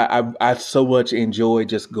yeah, but I so much enjoy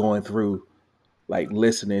just going through, like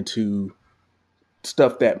listening to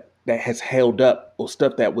stuff that has held up, or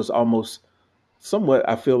stuff that was almost somewhat,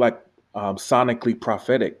 I feel like, sonically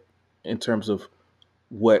prophetic in terms of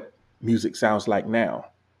what music sounds like now.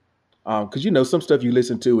 Because some stuff you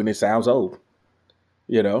listen to and it sounds old,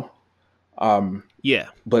 you know. Um, yeah.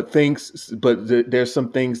 there's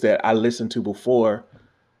some things that I listened to before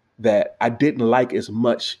that I didn't like as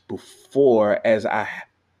much before as I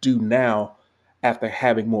do now after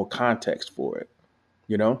having more context for it.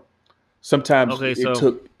 You know, sometimes Okay,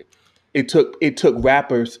 so it took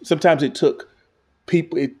rappers. Sometimes it took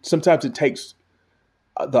people. Sometimes it takes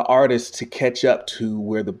the artist to catch up to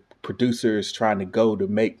where the producer is trying to go to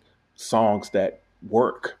make songs that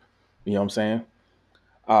work. You know what I'm saying?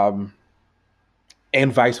 Um,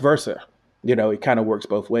 and vice versa. It kind of works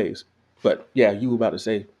both ways. But yeah, you were about to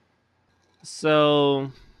say,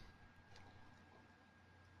 so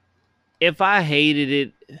if I hated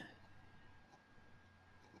it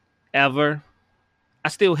ever, I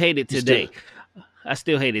still hate it you still, today. I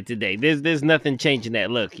still hate it today. There's nothing changing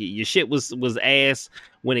that. Look, your shit was ass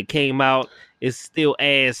when it came out. It's still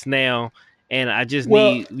ass now. And I just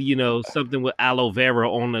well, need, something with aloe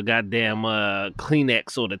vera on the goddamn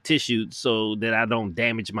Kleenex or the tissue so that I don't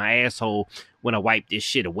damage my asshole when I wipe this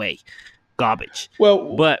shit away. Garbage.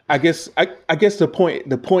 well, But I guess the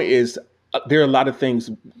point is, there are a lot of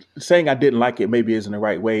things. Saying I didn't like it maybe isn't the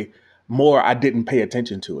right way. More, I didn't pay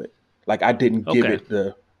attention to it. Like I didn't give okay.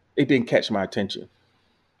 it it didn't catch my attention.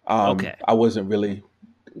 Okay. I wasn't really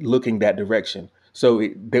looking that direction. So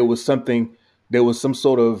there was some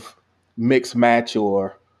sort of mix match,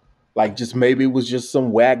 or like just maybe it was just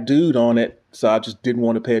some whack dude on it. So I just didn't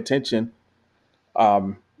want to pay attention.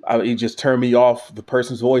 It just turned me off. The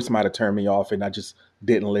person's voice might have turned me off, and I just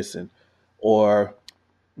didn't listen. Or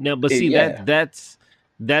No, but see yeah,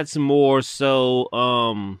 that's more so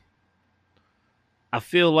I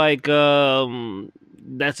feel like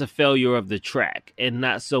that's a failure of the track and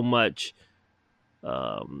not so much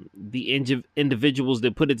the individuals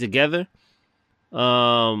that put it together.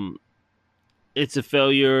 Um, it's a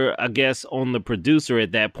failure, I guess, on the producer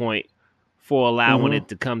at that point for allowing hmm it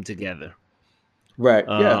to come together. right,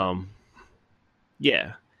 yeah, Um,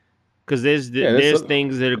 yeah, because there's yeah. there's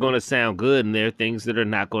things that are going to sound good and there are things that are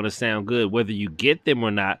not going to sound good. Whether you get them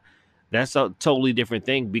or not, that's a totally different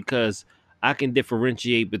thing. Because I can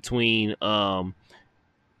differentiate between a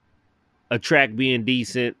track being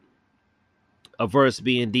decent, a verse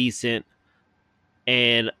being decent,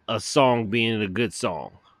 and a song being a good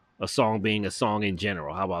song. A song being a song in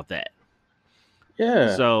general. How about that?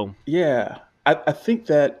 Yeah, So, yeah. I think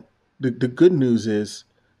that the good news is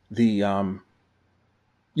the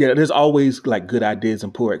yeah, there's always like good ideas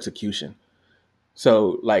and poor execution.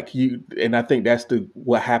 So like and I think that's the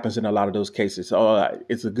what happens in a lot of those cases. Oh,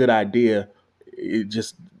 it's a good idea, it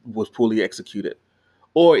just was poorly executed,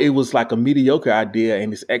 or it was like a mediocre idea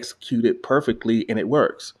and it's executed perfectly and it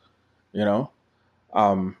works. You know,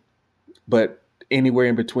 um, but anywhere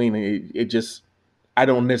in between, it just I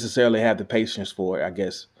don't necessarily have the patience for it, I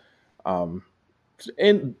guess. Um,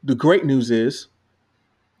 and the great news is,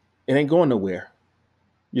 it ain't going nowhere.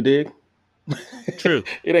 You dig? True.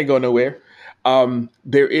 It ain't going nowhere.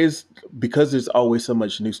 There is, because there's always so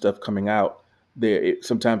much new stuff coming out.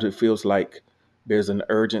 Sometimes it feels like there's an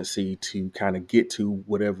urgency to kind of get to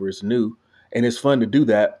whatever is new, and it's fun to do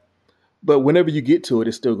that. But whenever you get to it,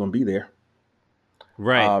 it's still going to be there.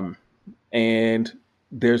 Right. And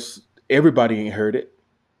there's everybody ain't heard it.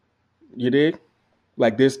 You dig?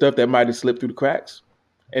 Like there's stuff that might have slipped through the cracks,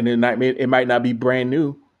 and it might not be brand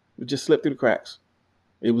new. It just slipped through the cracks.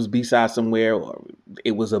 It was B-side somewhere, or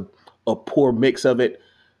it was a poor mix of it.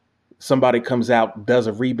 Somebody comes out, does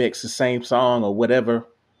a remix, the same song or whatever,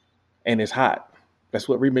 and it's hot. That's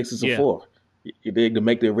what remixes are for. You dig? To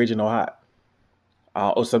make the original hot.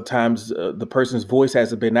 Or sometimes the person's voice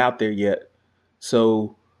hasn't been out there yet,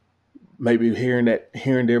 so maybe hearing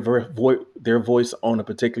their voice on a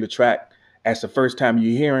particular track as the first time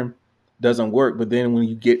you hear him doesn't work. But then when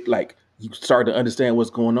you get you start to understand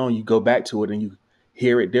what's going on, you go back to it and you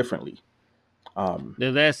hear it differently.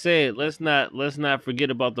 Now that said, let's not forget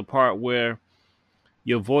about the part where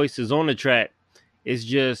your voice is on the track. It's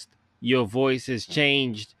just your voice has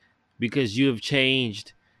changed because you have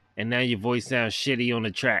changed, and now your voice sounds shitty on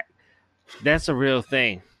the track. That's a real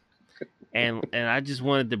thing. And I just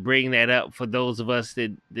wanted to bring that up for those of us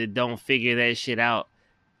that don't figure that shit out.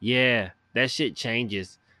 Yeah, that shit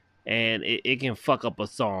changes, and it can fuck up a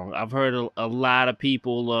song. I've heard a lot of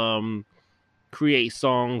people create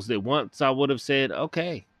songs that once I would have said,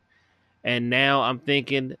 okay. And now I'm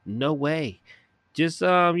thinking, no way. Just,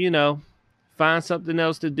 find something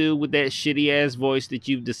else to do with that shitty ass voice that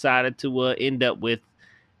you've decided to end up with.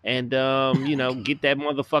 And, get that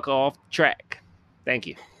motherfucker off the track. Thank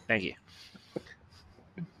you. Thank you.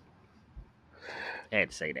 I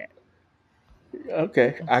had to say that.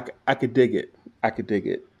 Okay. I could dig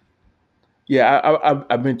it. Yeah.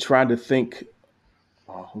 I've been trying to think.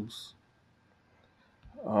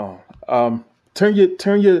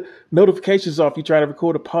 Turn your notifications off. You try to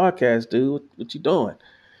record a podcast, dude. What you doing?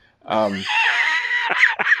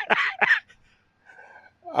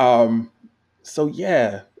 So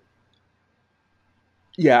yeah.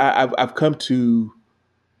 I've come to.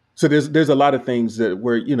 So there's a lot of things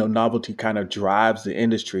where novelty kind of drives the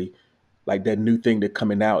industry. Like that new thing that's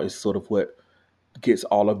coming out is sort of what gets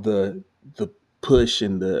all of the push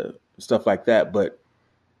and the stuff like that. But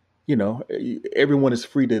everyone is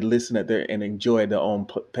free to listen at and enjoy at their own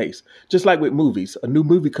pace. Just like with movies, a new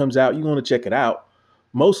movie comes out, you want to check it out,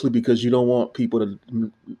 mostly because you don't want people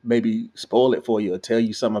to maybe spoil it for you or tell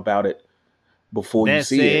you something about it before you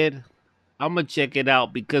see it. I'm going to check it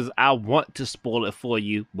out because I want to spoil it for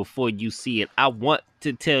you before you see it. I want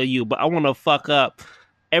to tell you, but I want to fuck up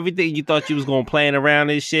everything you thought you was going to plan around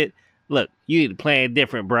this shit. Look, you need to plan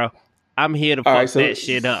different, bro. I'm here to fuck that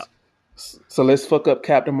shit up. So let's fuck up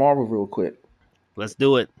Captain Marvel real quick. Let's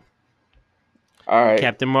do it. All right.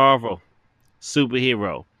 Captain Marvel.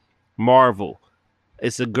 Superhero. Marvel.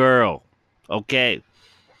 It's a girl. Okay.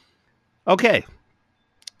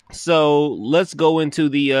 So let's go into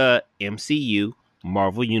the MCU,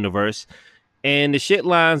 Marvel Universe. And the shit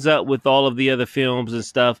lines up with all of the other films and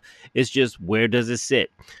stuff. It's just, where does it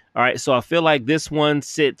sit? All right. So I feel like this one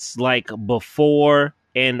sits like before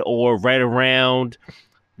and or right around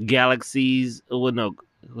Guardians of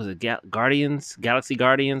the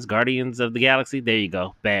Galaxy. There you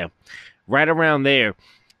go. Bam. Right around there.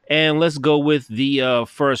 And let's go with the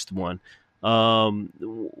first one. When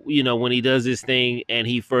he does this thing and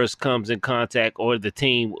he first comes in contact, or the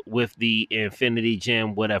team, with the Infinity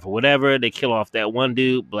Gem, whatever. They kill off that one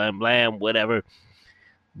dude, blam, blam, whatever.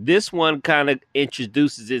 This one kind of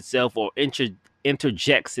introduces itself or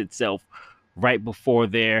interjects itself right before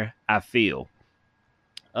there, I feel.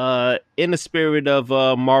 In the spirit of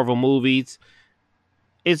Marvel movies,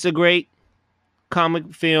 it's a great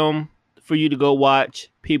comic film for you to go watch.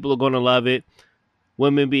 People are going to love it.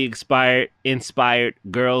 Women be inspired,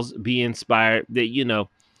 girls be inspired that,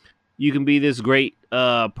 you can be this great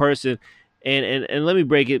person. And let me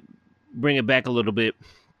bring it back a little bit.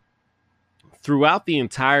 Throughout the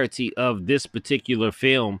entirety of this particular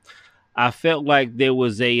film, I felt like there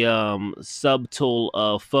was a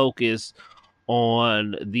subtle focus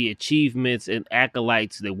on the achievements and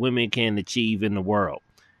acolytes that women can achieve in the world.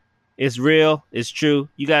 It's real. It's true.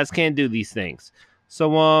 You guys can do these things.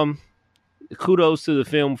 So, kudos to the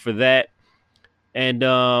film for that. And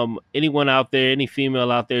anyone out there, any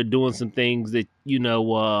female out there doing some things that,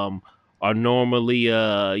 are normally,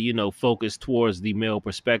 focused towards the male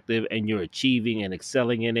perspective, and you're achieving and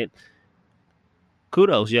excelling in it.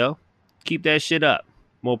 Kudos, yo. Keep that shit up.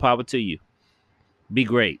 More power to you. Be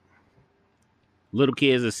great. Little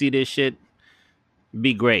kids that see this shit,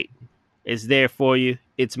 be great. It's there for you.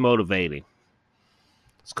 It's motivating.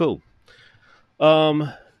 It's cool.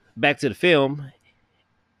 Back to the film.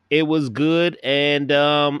 It was good, and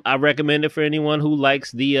I recommend it for anyone who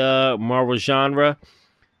likes the Marvel genre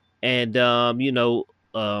and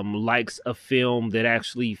likes a film that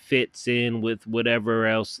actually fits in with whatever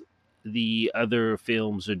else the other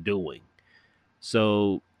films are doing.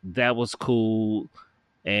 So that was cool,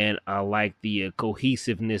 and I liked the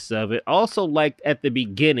cohesiveness of it. Also, liked at the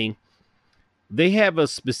beginning, they have a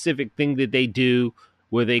specific thing that they do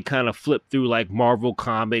where they kind of flip through like Marvel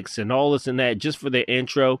comics and all this and that just for their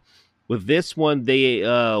intro. With this one, they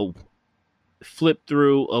flip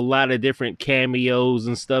through a lot of different cameos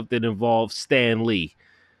and stuff that involve Stan Lee.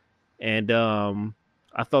 And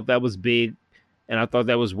I thought that was big, and I thought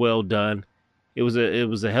that was well done. It was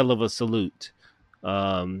a hell of a salute.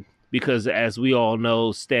 Because as we all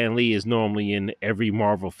know, Stan Lee is normally in every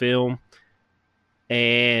Marvel film.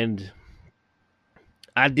 And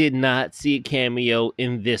I did not see a cameo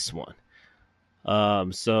in this one.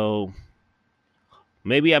 So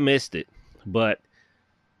maybe I missed it, but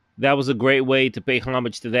that was a great way to pay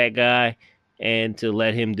homage to that guy and to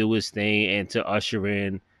let him do his thing and to usher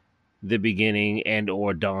in the beginning and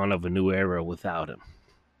or dawn of a new era without him.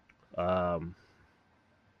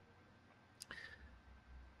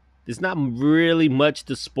 There's not really much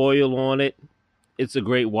to spoil on it. It's a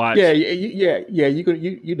great watch. Yeah.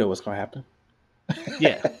 You know what's gonna happen.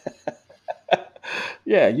 Yeah.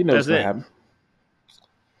 Yeah, you know That's what's gonna it. happen.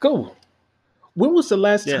 Cool. When was the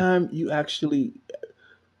last Yeah. time you actually?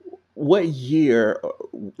 What year?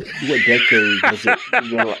 What decade was it?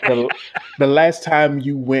 The last time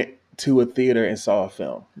you went to a theater and saw a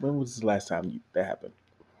film. When was the last time that happened?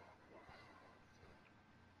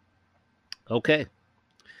 Okay.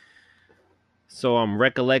 So I'm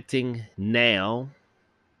recollecting now.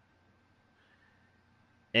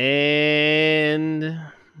 And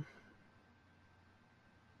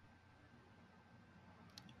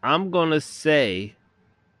I'm going to say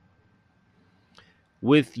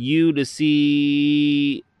with you to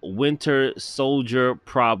see Winter Soldier,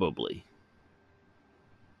 probably.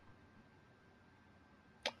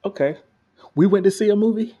 Okay. We went to see a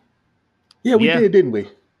movie? Yeah, we Yeah. did, didn't we?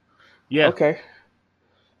 Yeah. Okay.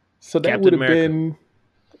 So that Captain would have America. been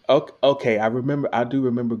okay. I do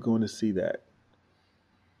remember going to see that.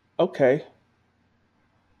 Okay.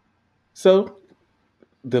 So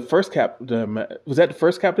the first was that the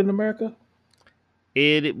first Captain America?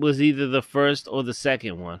 It was either the first or the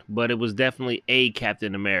second one, but it was definitely a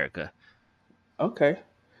Captain America. Okay.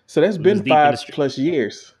 So that's It was been deep in the 5 street. plus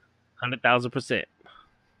years. 100,000%.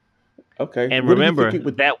 Okay. And What do you remember, think it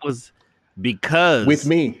would that was because with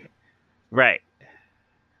me? right.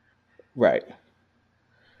 Right.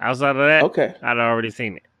 Outside of that, Okay. I'd already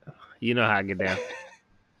seen it. You know how I get down.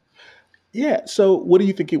 Yeah. So what do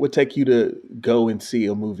you think it would take you to go and see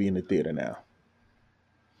a movie in the theater now?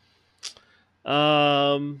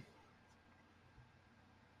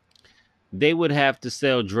 They would have to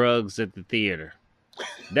sell drugs at the theater.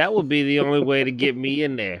 That would be the only way to get me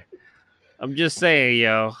in there. I'm just saying,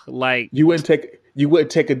 yo. Like, You wouldn't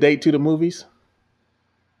take a date to the movies?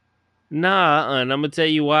 nah, and I'm gonna tell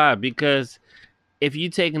you why. Because if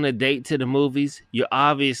you're taking a date to the movies, you're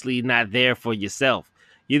obviously not there for yourself.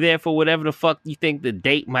 You're there for whatever the fuck you think the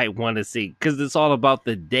date might want to see. Because it's all about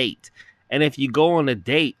the date. And if you go on a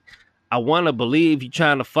date, I want to believe you're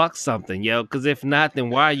trying to fuck something, yo. Because if not, then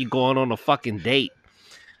why are you going on a fucking date?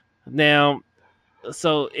 Now,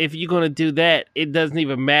 so if you're going to do that, it doesn't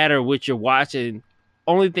even matter what you're watching.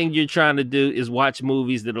 Only thing you're trying to do is watch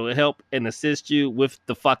movies that will help and assist you with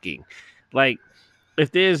the fucking. Like,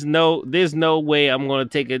 if there's no way I'm going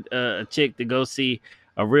to take a chick to go see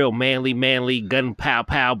a real manly gun pow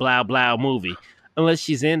pow blah blah movie, unless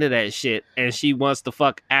she's into that shit and she wants to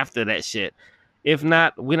fuck after that shit. If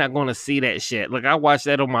not, we're not going to see that shit. Look, I watch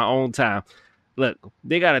that on my own time. Look,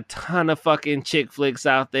 they got a ton of fucking chick flicks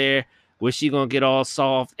out there where she gonna get all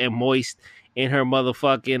soft and moist in her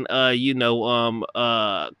motherfucking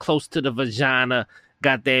close to the vagina,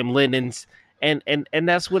 goddamn linens, and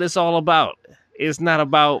that's what it's all about. It's not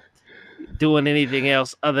about doing anything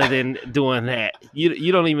else other than doing that.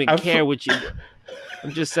 You don't even care what you.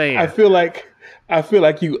 I'm just saying. I feel like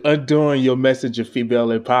you undoing your message of female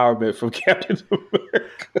empowerment from Captain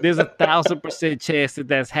America. There's 1,000% chance that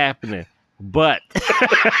that's happening, but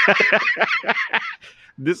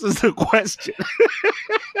this is the question.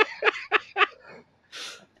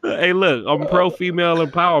 Hey, look, I'm pro female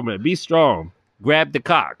empowerment. Be strong. Grab the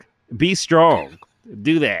cock. Be strong.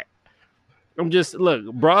 Do that. Look,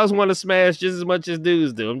 bras want to smash just as much as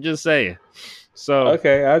dudes do. I'm just saying. So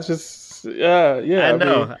Okay, I just Yeah. I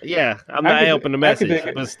know. mean, Yeah, I'm I not could- helping the I could message, dig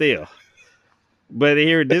it. but still. But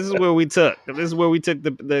here, this is where we took. This is where we took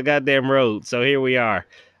the goddamn road. So here we are.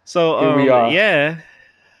 So Here we are. yeah,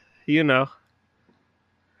 you know,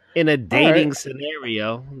 in a dating right.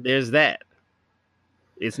 scenario, there's that.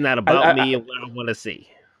 It's not about I- me and what I want to see.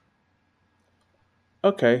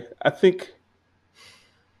 Okay, I think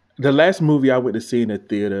the last movie I went to see in the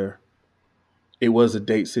theater, it was a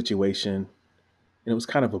date situation, and it was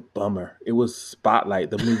kind of a bummer. It was Spotlight,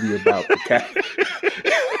 the movie about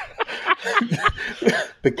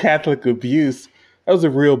the Catholic abuse. That was a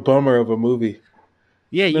real bummer of a movie.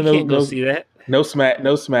 Yeah, you can't go see that. No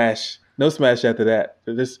smash after that.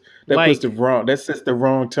 That sets the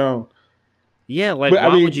wrong tone. Yeah, like But,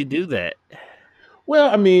 why would you do that? Well,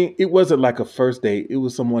 I mean, it wasn't like a first date. It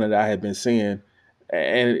was someone that I had been seeing,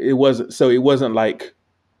 and it wasn't like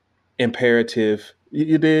imperative.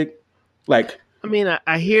 You dig? Like, I mean,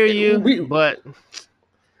 I hear you, but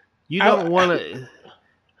you don't want to.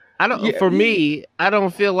 I don't. Yeah, for me, I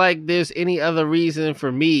don't feel like there's any other reason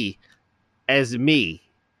for me, as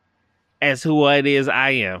who it is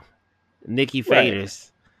I am, Nikki Right.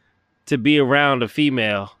 Faders, to be around a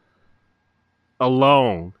female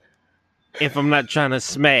alone if I'm not trying to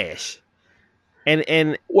smash.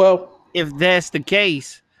 And well, if that's the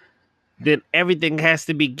case, then everything has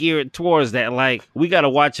to be geared towards that. Like, we got to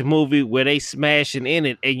watch a movie where they smashing in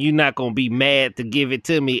it and you're not going to be mad to give it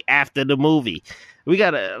to me after the movie. We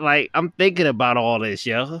got to, like, I'm thinking about all this,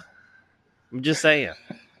 yo. I'm just saying.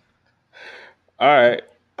 all right.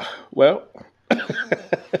 Well,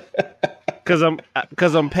 Cause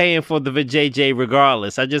I'm paying for the JJ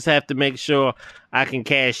regardless. I just have to make sure I can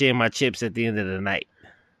cash in my chips at the end of the night.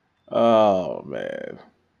 oh man,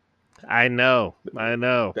 I know.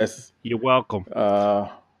 that's You're welcome.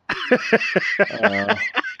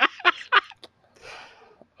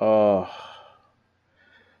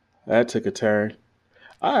 that took a turn.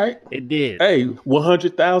 All right. It did. Hey,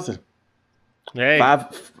 100,000. Hey,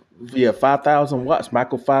 5,000 watts.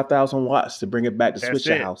 Michael, 5,000 watts to bring it back to That's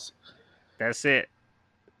Switcher it. House. that's it.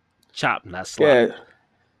 Chop, not slop.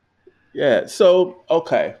 Yeah. So,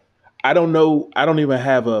 okay. I don't know. I don't even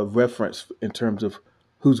have a reference in terms of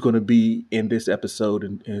who's going to be in this episode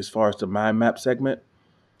and as far as the mind map segment.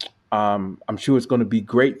 I'm sure it's going to be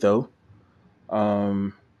great though.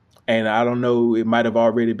 And I don't know, it might have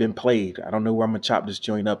already been played. I don't know where I'm going to chop this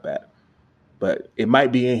joint up at, but it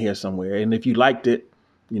might be in here somewhere. And if you liked it,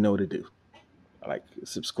 you know what to do. Like,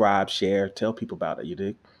 subscribe, share, tell people about it. You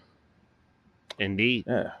dig? Indeed.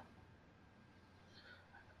 Yeah.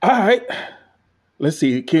 All right. Let's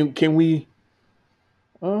see. Can we?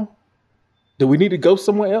 Do we need to go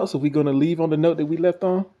somewhere else? Are we going to leave on the note that we left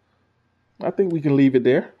on? I think we can leave it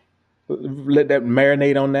there. Let that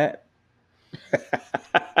marinate on that.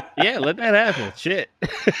 Yeah, let that happen. Shit.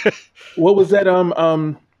 What was that?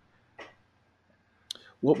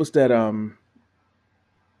 What was that?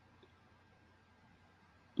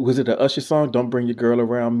 Was it the Usher song? Don't bring your girl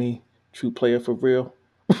around me. True player for real.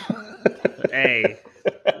 Hey.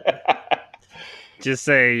 Just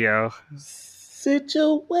say, yo.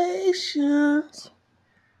 Situations.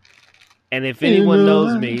 And if anyone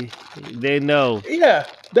knows me, they know. Yeah,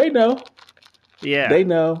 they know. Yeah. They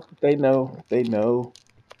know.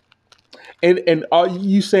 And are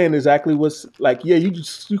you saying exactly what's like? Yeah,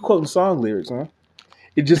 you quoting song lyrics, huh?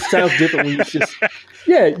 It just sounds different when you just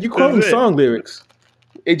you quoting That's it. song lyrics.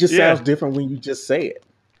 It just Yeah. sounds different when you just say it.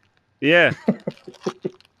 Yeah.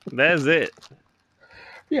 That's it.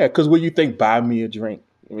 Yeah, because when you think buy me a drink,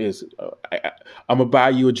 is I'm gonna buy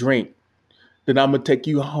you a drink, then I'm gonna take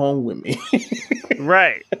you home with me.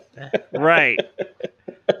 Right.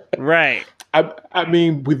 I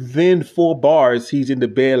mean, within 4 bars, he's in the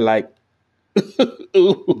bed like,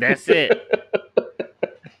 ooh. That's it.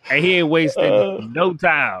 And he ain't wasting no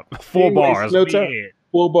time. He 4 ain't wasting bars. no we time. in.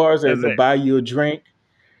 4 bars and That's to it. buy you a drink.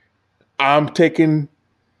 I'm taking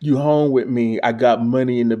you home with me. I got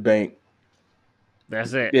money in the bank.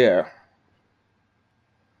 That's it. Yeah.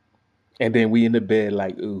 And then we in the bed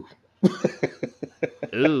like, ooh.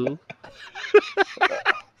 Ooh.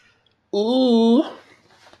 Ooh.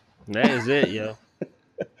 That is it, yo.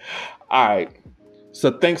 All right.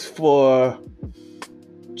 So thanks for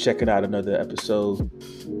checking out another episode.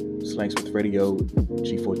 Slang Smith Radio,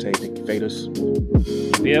 G Forte, Nikki Faders.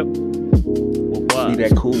 Yep. Be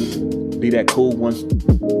that cool. Be that cool one.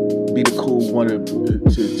 Be the cool one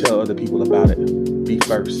to tell other people about it. Be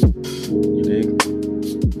first. You dig?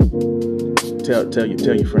 Tell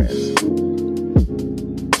your friends.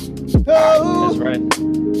 That's right.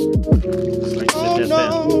 Slang Smith FM. no.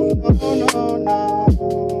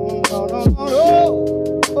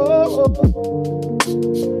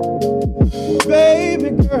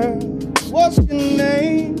 girl, what's your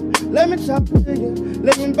name? Let me talk to you,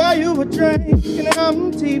 let me buy you a drink, and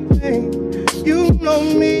I'm T-Pain. You know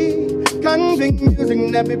me, convict music,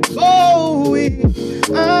 never Bowie.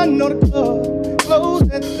 I know the club closed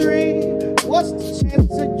at 3. What's the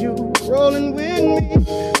chance of you rolling with me?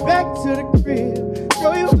 Back to the crib,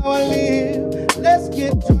 show you how I live. Let's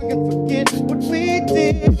get drunk and forget what we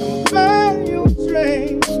did. Buy you a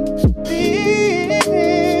drink,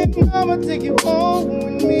 then I'ma take you home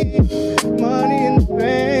with me. Money in the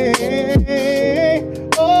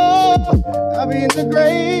bank, oh, I'll be in the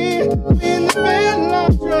grave, be in the bank.